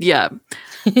injector. Yeah.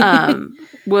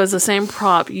 Was the same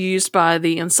prop used by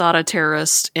the Ansata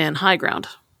terrorists in High Ground.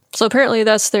 So apparently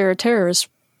that's their terrorist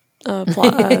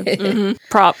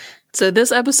prop. So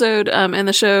this episode in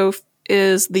the show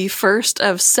is the first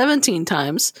of 17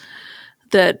 times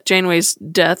that Janeway's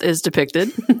death is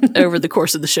depicted over the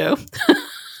course of the show.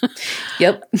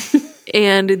 Yep.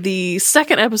 And the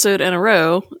second episode in a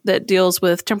row that deals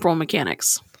with temporal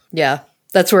mechanics. Yeah,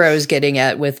 that's where I was getting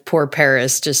at with poor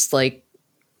Paris. Just like,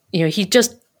 you know, he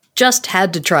just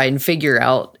had to try and figure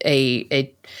out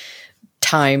a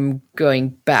time going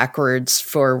backwards,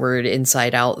 forward,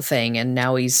 inside out thing, and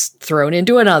now he's thrown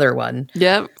into another one.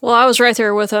 Yep. Well, I was right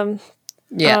there with him.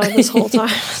 Yeah. This whole time.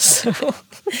 So.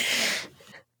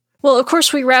 Well, of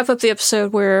course, we wrap up the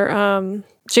episode where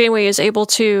Janeway is able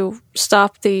to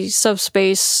stop the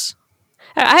subspace.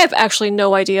 I have actually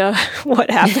no idea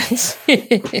what happens.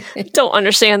 Don't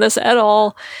understand this at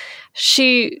all.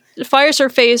 She fires her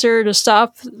phaser to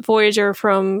stop Voyager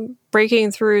from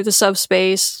breaking through the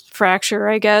subspace fracture,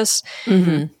 I guess.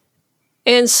 Mm-hmm.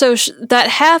 And so that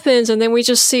happens, and then we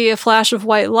just see a flash of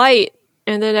white light,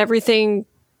 and then everything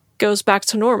goes back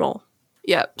to normal.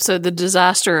 Yep. So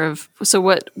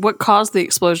what caused the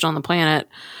explosion on the planet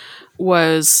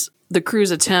was the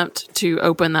crew's attempt to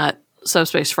open that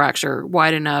subspace fracture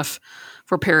wide enough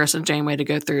for Paris and Janeway to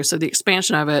go through. So the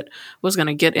expansion of it was going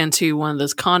to get into one of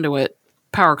those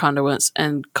power conduits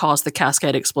and cause the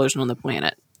cascade explosion on the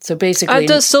planet. So basically,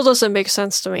 That still doesn't make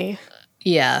sense to me.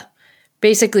 Yeah.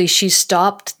 Basically, she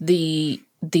stopped the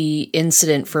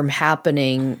incident from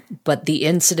happening, but the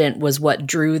incident was what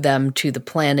drew them to the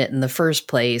planet in the first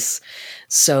place.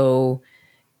 So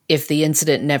if the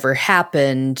incident never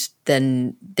happened,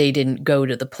 then they didn't go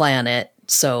to the planet.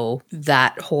 So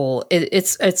that whole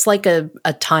it's like a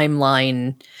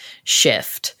timeline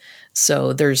shift.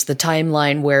 So there's the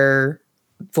timeline where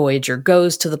Voyager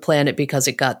goes to the planet because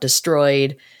it got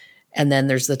destroyed, and then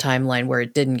there's the timeline where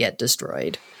it didn't get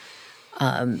destroyed.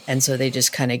 And so they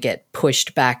just kind of get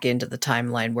pushed back into the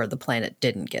timeline where the planet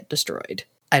didn't get destroyed.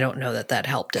 I don't know that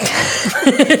helped it.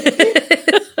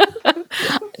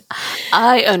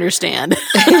 I understand.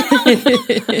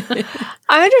 I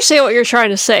understand what you're trying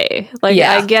to say. Like,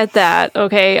 yeah. I get that.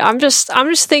 Okay. I'm just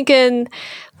thinking,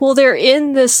 well, they're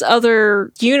in this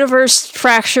other universe,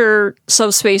 fracture,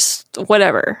 subspace,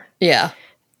 whatever. Yeah.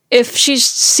 If she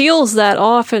seals that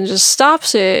off and just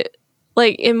stops it,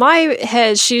 like, in my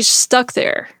head, she's stuck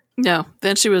there. No,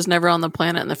 then she was never on the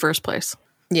planet in the first place.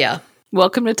 Yeah.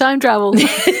 Welcome to time travel.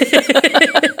 This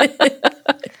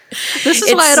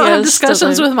is why I don't have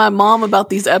discussions with my mom about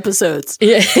these episodes.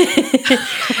 Yeah.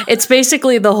 It's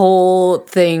basically the whole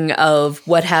thing of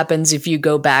what happens if you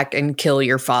go back and kill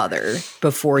your father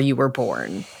before you were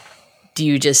born. Do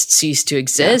you just cease to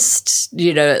exist? Yeah.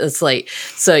 You know, it's like,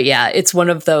 so yeah, it's one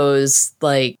of those,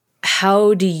 like,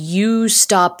 how do you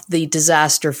stop the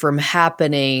disaster from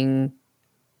happening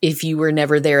if you were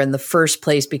never there in the first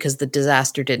place because the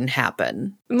disaster didn't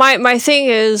happen? My thing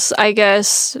is, I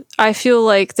guess, I feel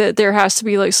like that there has to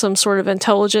be like some sort of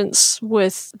intelligence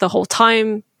with the whole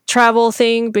time travel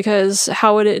thing, because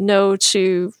how would it know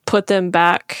to put them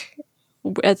back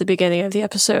at the beginning of the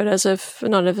episode as if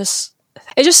none of us...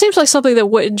 It just seems like something that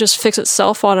wouldn't just fix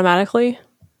itself automatically.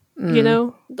 You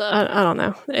know? I don't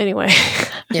know. Anyway.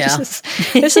 Yeah.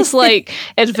 This is like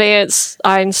advanced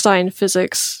Einstein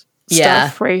physics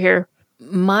stuff right here.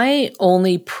 My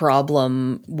only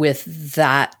problem with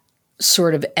that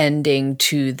sort of ending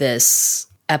to this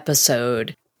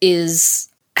episode is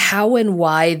how and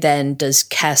why then does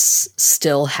Kes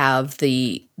still have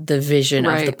the vision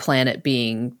of the planet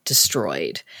being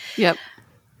destroyed? Yep.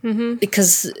 Mm-hmm.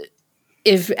 Because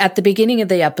if at the beginning of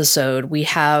the episode we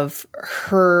have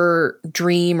her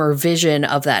dream or vision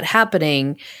of that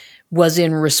happening was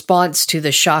in response to the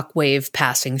shockwave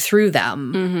passing through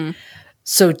them. Mm-hmm.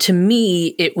 So to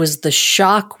me, it was the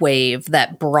shockwave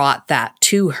that brought that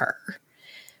to her.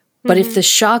 But if the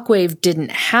shockwave didn't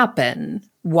happen,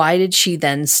 why did she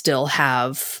then still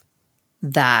have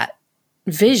that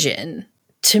vision?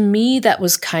 To me, that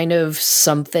was kind of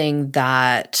something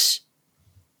that...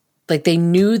 Like, they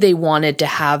knew they wanted to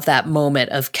have that moment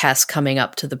of Kes coming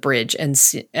up to the bridge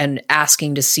and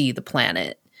asking to see the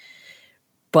planet.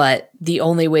 But the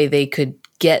only way they could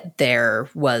get there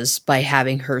was by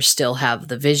having her still have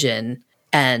the vision.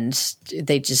 And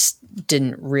they just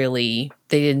didn't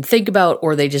think about,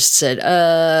 or they just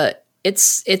said,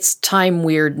 it's time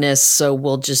weirdness, so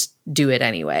we'll just do it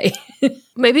anyway.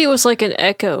 Maybe it was like an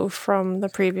echo from the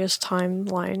previous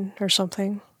timeline or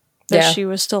something that she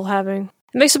was still having.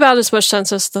 It makes about as much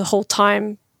sense as the whole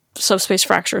time subspace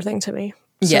fracture thing to me.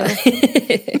 So. Yeah.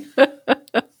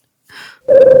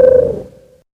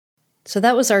 So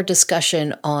that was our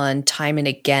discussion on Time and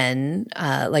Again.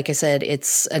 Like I said,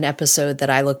 it's an episode that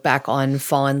I look back on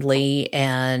fondly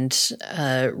and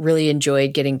really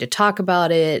enjoyed getting to talk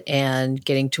about it and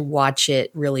getting to watch it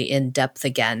really in depth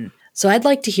again. So I'd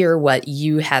like to hear what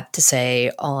you have to say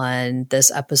on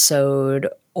this episode,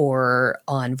 or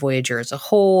on Voyager as a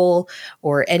whole,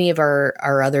 or any of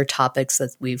our other topics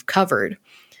that we've covered.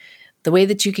 The way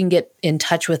that you can get in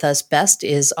touch with us best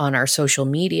is on our social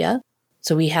media.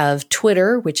 So we have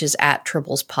Twitter, which is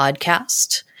 @Tribbles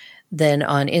Podcast. Then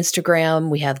on Instagram,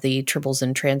 we have the Tribbles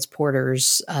and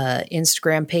Transporters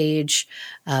Instagram page.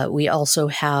 We also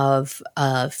have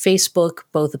Facebook,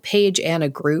 both a page and a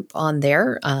group on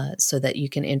there, so that you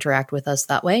can interact with us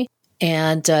that way.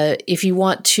 And if you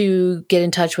want to get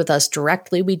in touch with us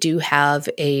directly, we do have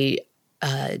a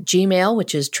Gmail,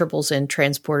 which is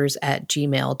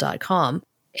tribblesandtransporters@gmail.com.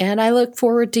 And I look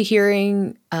forward to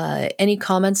hearing any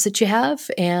comments that you have,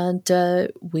 and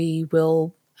we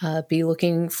will be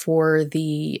looking for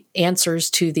the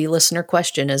answers to the listener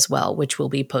question as well, which will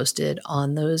be posted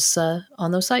on those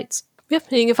sites. Yep,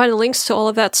 and you can find the links to all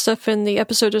of that stuff in the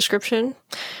episode description.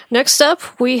 Next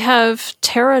up, we have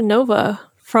Terra Nova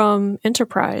from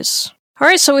Enterprise. All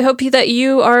right, so we hope that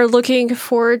you are looking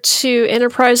forward to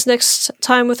Enterprise next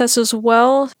time with us as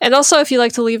well. And also, if you'd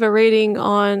like to leave a rating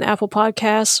on Apple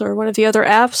Podcasts or one of the other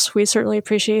apps, we certainly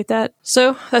appreciate that.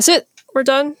 So that's it. We're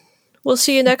done. We'll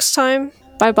see you next time.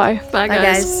 Bye-bye. Bye,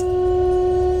 guys.